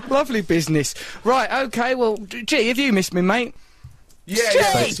 Lovely business. Right, okay, well, G, have you missed me, mate?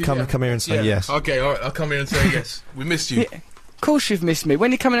 Yeah. Come here and say yes. Okay, all right, I'll come here and say yes. We missed you. Yeah, of course you've missed me.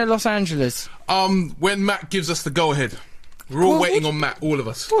 When are you coming to Los Angeles? When Matt gives us the go-ahead. We're all waiting on Matt, all of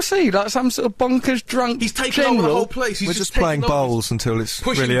us. What's he, like some sort of bonkers drunk He's taking over the whole place. We're just playing bowls until it's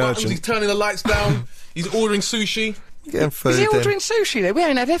pushing really buttons, urgent. He's turning the lights down. He's ordering sushi. Getting food Is he in. ordering sushi there? We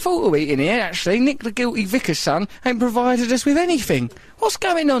ain't had their photo eating here, actually. Nick, the guilty vicar's son, ain't provided us with anything. What's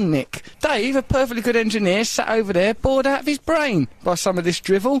going on, Nick? Dave, a perfectly good engineer, sat over there, bored out of his brain by some of this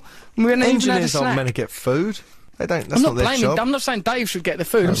drivel. And we haven't even had a Engineers aren't snack. meant to get food. They don't. That's I'm not not their job. I'm not saying Dave should get the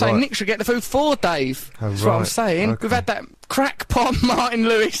food. I'm saying right. Nick should get the food for Dave. Oh, That's what I'm right. saying. Okay. We've had that crackpot Martin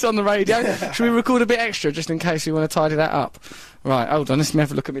Lewis on the radio. Should we record a bit extra just in case you want to tidy that up? Right, hold on. Let me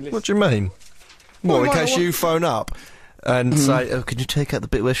have a look at my list. What do you mean? Well, in Well, case you phone up and say, "Oh, can you take out the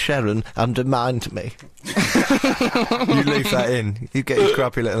bit where Sharon undermined me?" You leave that in. You get your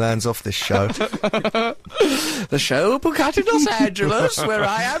grubby little hands off this show. The show will cut in Los Angeles. Where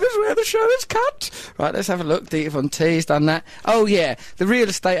I am is where the show is cut. Right, let's have a look. Dieter Von T's done that. Oh, yeah. The real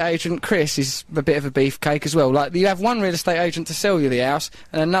estate agent, Chris, is a bit of a beefcake as well. Like, you have one real estate agent to sell you the house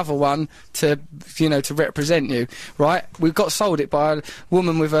and another one to, to represent you, right? We've got sold it by a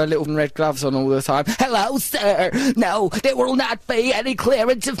woman with her little red gloves on all the time. Hello, sir. No, there will not be any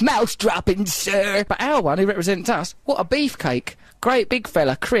clearance of mouse droppings, sir. But our one, who represents us, what a beefcake. Great big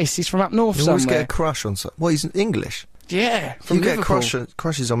fella, Chris. He's from up north You always somewhere. get a crush on. Well, he's English. Yeah, from You get Liverpool.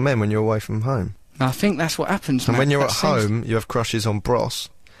 crushes on men when you're away from home. I think that's what happens, And Matt. when you're That at seems- home, you have crushes on Bros.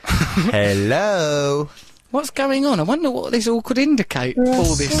 Hello. What's going on? I wonder what this all could indicate.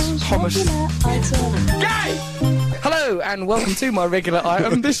 All this Gay! Hello, and welcome to my regular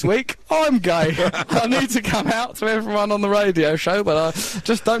item. This week, I'm gay. I need to come out to everyone on the radio show, but I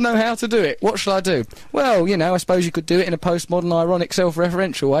just don't know how to do it. What shall I do? Well, I suppose you could do it in a postmodern, ironic,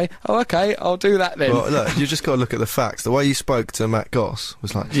 self-referential way. Oh, okay, I'll do that then. Well, look, you just got to look at the facts. The way you spoke to Matt Goss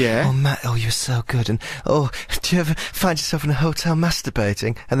was like, Yeah. "Oh, Matt, oh, you're so good." And, "Oh, do you ever find yourself in a hotel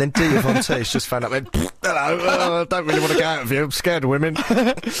masturbating?" And then Dieter Von Teese just found out, went, "Hello, I don't really want to go out with you. I'm scared of women."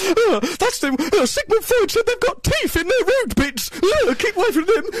 That's them. Sigmund Freud said they've got teeth in their rude bits. Keep away from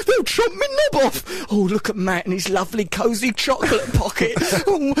them. They'll chomp me knob off. Oh, look at Matt and his lovely cosy chocolate pocket.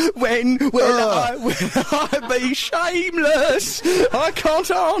 Oh, when will I be shameless? I can't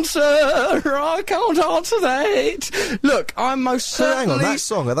answer. I can't answer that. Look, I'm most So certainly... hang on, that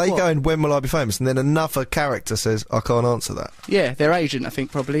song, are they What? going, "When will I be famous?" And then another character says, "I can't answer that." Yeah, their agent, I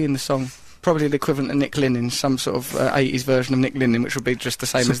think, probably, in the song. Probably the equivalent of Nick Linen, some sort of 80s version of Nick Linen, which would be just the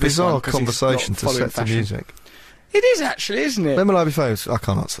same It's as a this one. bizarre 'cause he's conversation not to following set to fashion. music. It is actually, isn't it? When will I be famous? I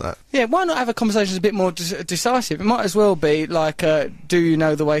can't answer that. Yeah, why not have a conversation that's a bit more decisive? It might as well be like, do you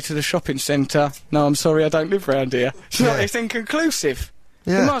know the way to the shopping centre? No, I'm sorry, I don't live round here. It's inconclusive.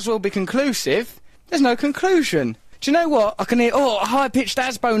 Yeah. It might as well be conclusive. There's no conclusion. Do you know what? I can hear, a high-pitched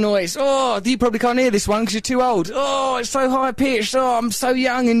Asbo noise. Oh, you probably can't hear this one because you're too old. Oh, it's so high-pitched. Oh, I'm so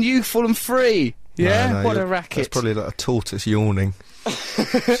young and youthful and free. Yeah? No, What a That's racket. probably like a tortoise yawning.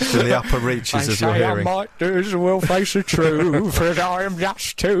 Just in the upper reaches They of your say hearing. I might do as well face the truth, but I am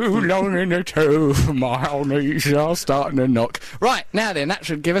just too long in the tooth. My old knees are starting to knock. Right, now then, that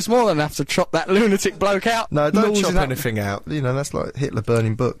should give us more than enough to chop that lunatic bloke out. No, don't Nosing chop up. anything out. That's like Hitler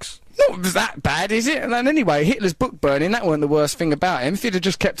burning books. Not that bad, is it? And then anyway, Hitler's book burning, that weren't the worst thing about him. If he'd have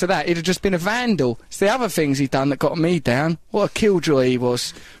just kept to that, he'd have just been a vandal. It's the other things he'd done that got me down. What a killjoy he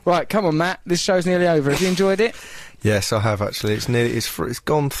was. Right, come on, Matt. This show's nearly over. Have you enjoyed it? Yes, I have actually. It's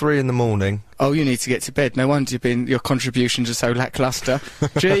gone 3 in the morning. Oh, you need to get to bed. No wonder your contributions are so lacklustre.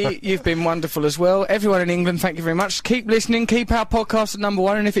 G, you've been wonderful as well. Everyone in England, thank you very much. Keep listening, keep our podcast at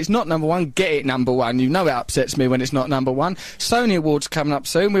 #1, and if it's not #1, get it #1. You know it upsets me when it's not #1. Sony Awards coming up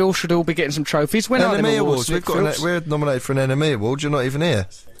soon. We all should be getting some trophies. When are them NME awards? Awards. We're nominated for an NME Award. You're not even here.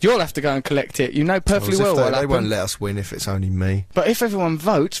 You'll have to go and collect it. You know perfectly Well, well as if what'll they won't happen. let us win if it's only me. But if everyone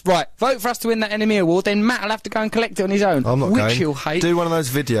votes, right, vote for us to win that NME Award, then Matt will have to go and collect it on his own. I'm not which going. he'll hate. Do one of those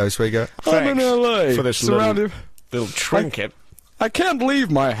videos where you go, Thanks. thanks LA, for this surrounded- little trinket. I can't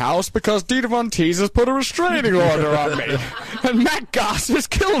leave my house because Dita Von Teese has put a restraining order on me. And Matt Goss has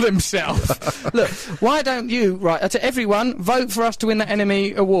killed himself. Look, why don't you, to everyone, vote for us to win that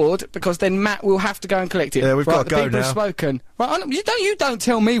Enemy Award, because then Matt will have to go and collect it. Yeah, we've got to go people now. Have spoken. Right, you don't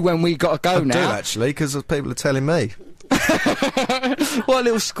tell me when we got to go I now. do, actually, because people are telling me. What a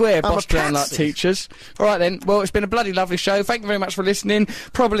little square I'm a bossed around like patsy. teachers. All right then, well, it's been a bloody lovely show. Thank you very much for listening.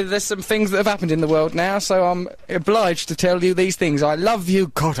 Probably there's some things that have happened in the world now, so I'm obliged to tell you these things. I love you.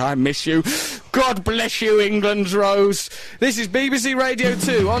 God, I miss you. God bless you, England's Rose. This is BBC Radio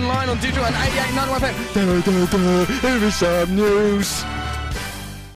 2, online on digital and 88.91 FM. Here is some news.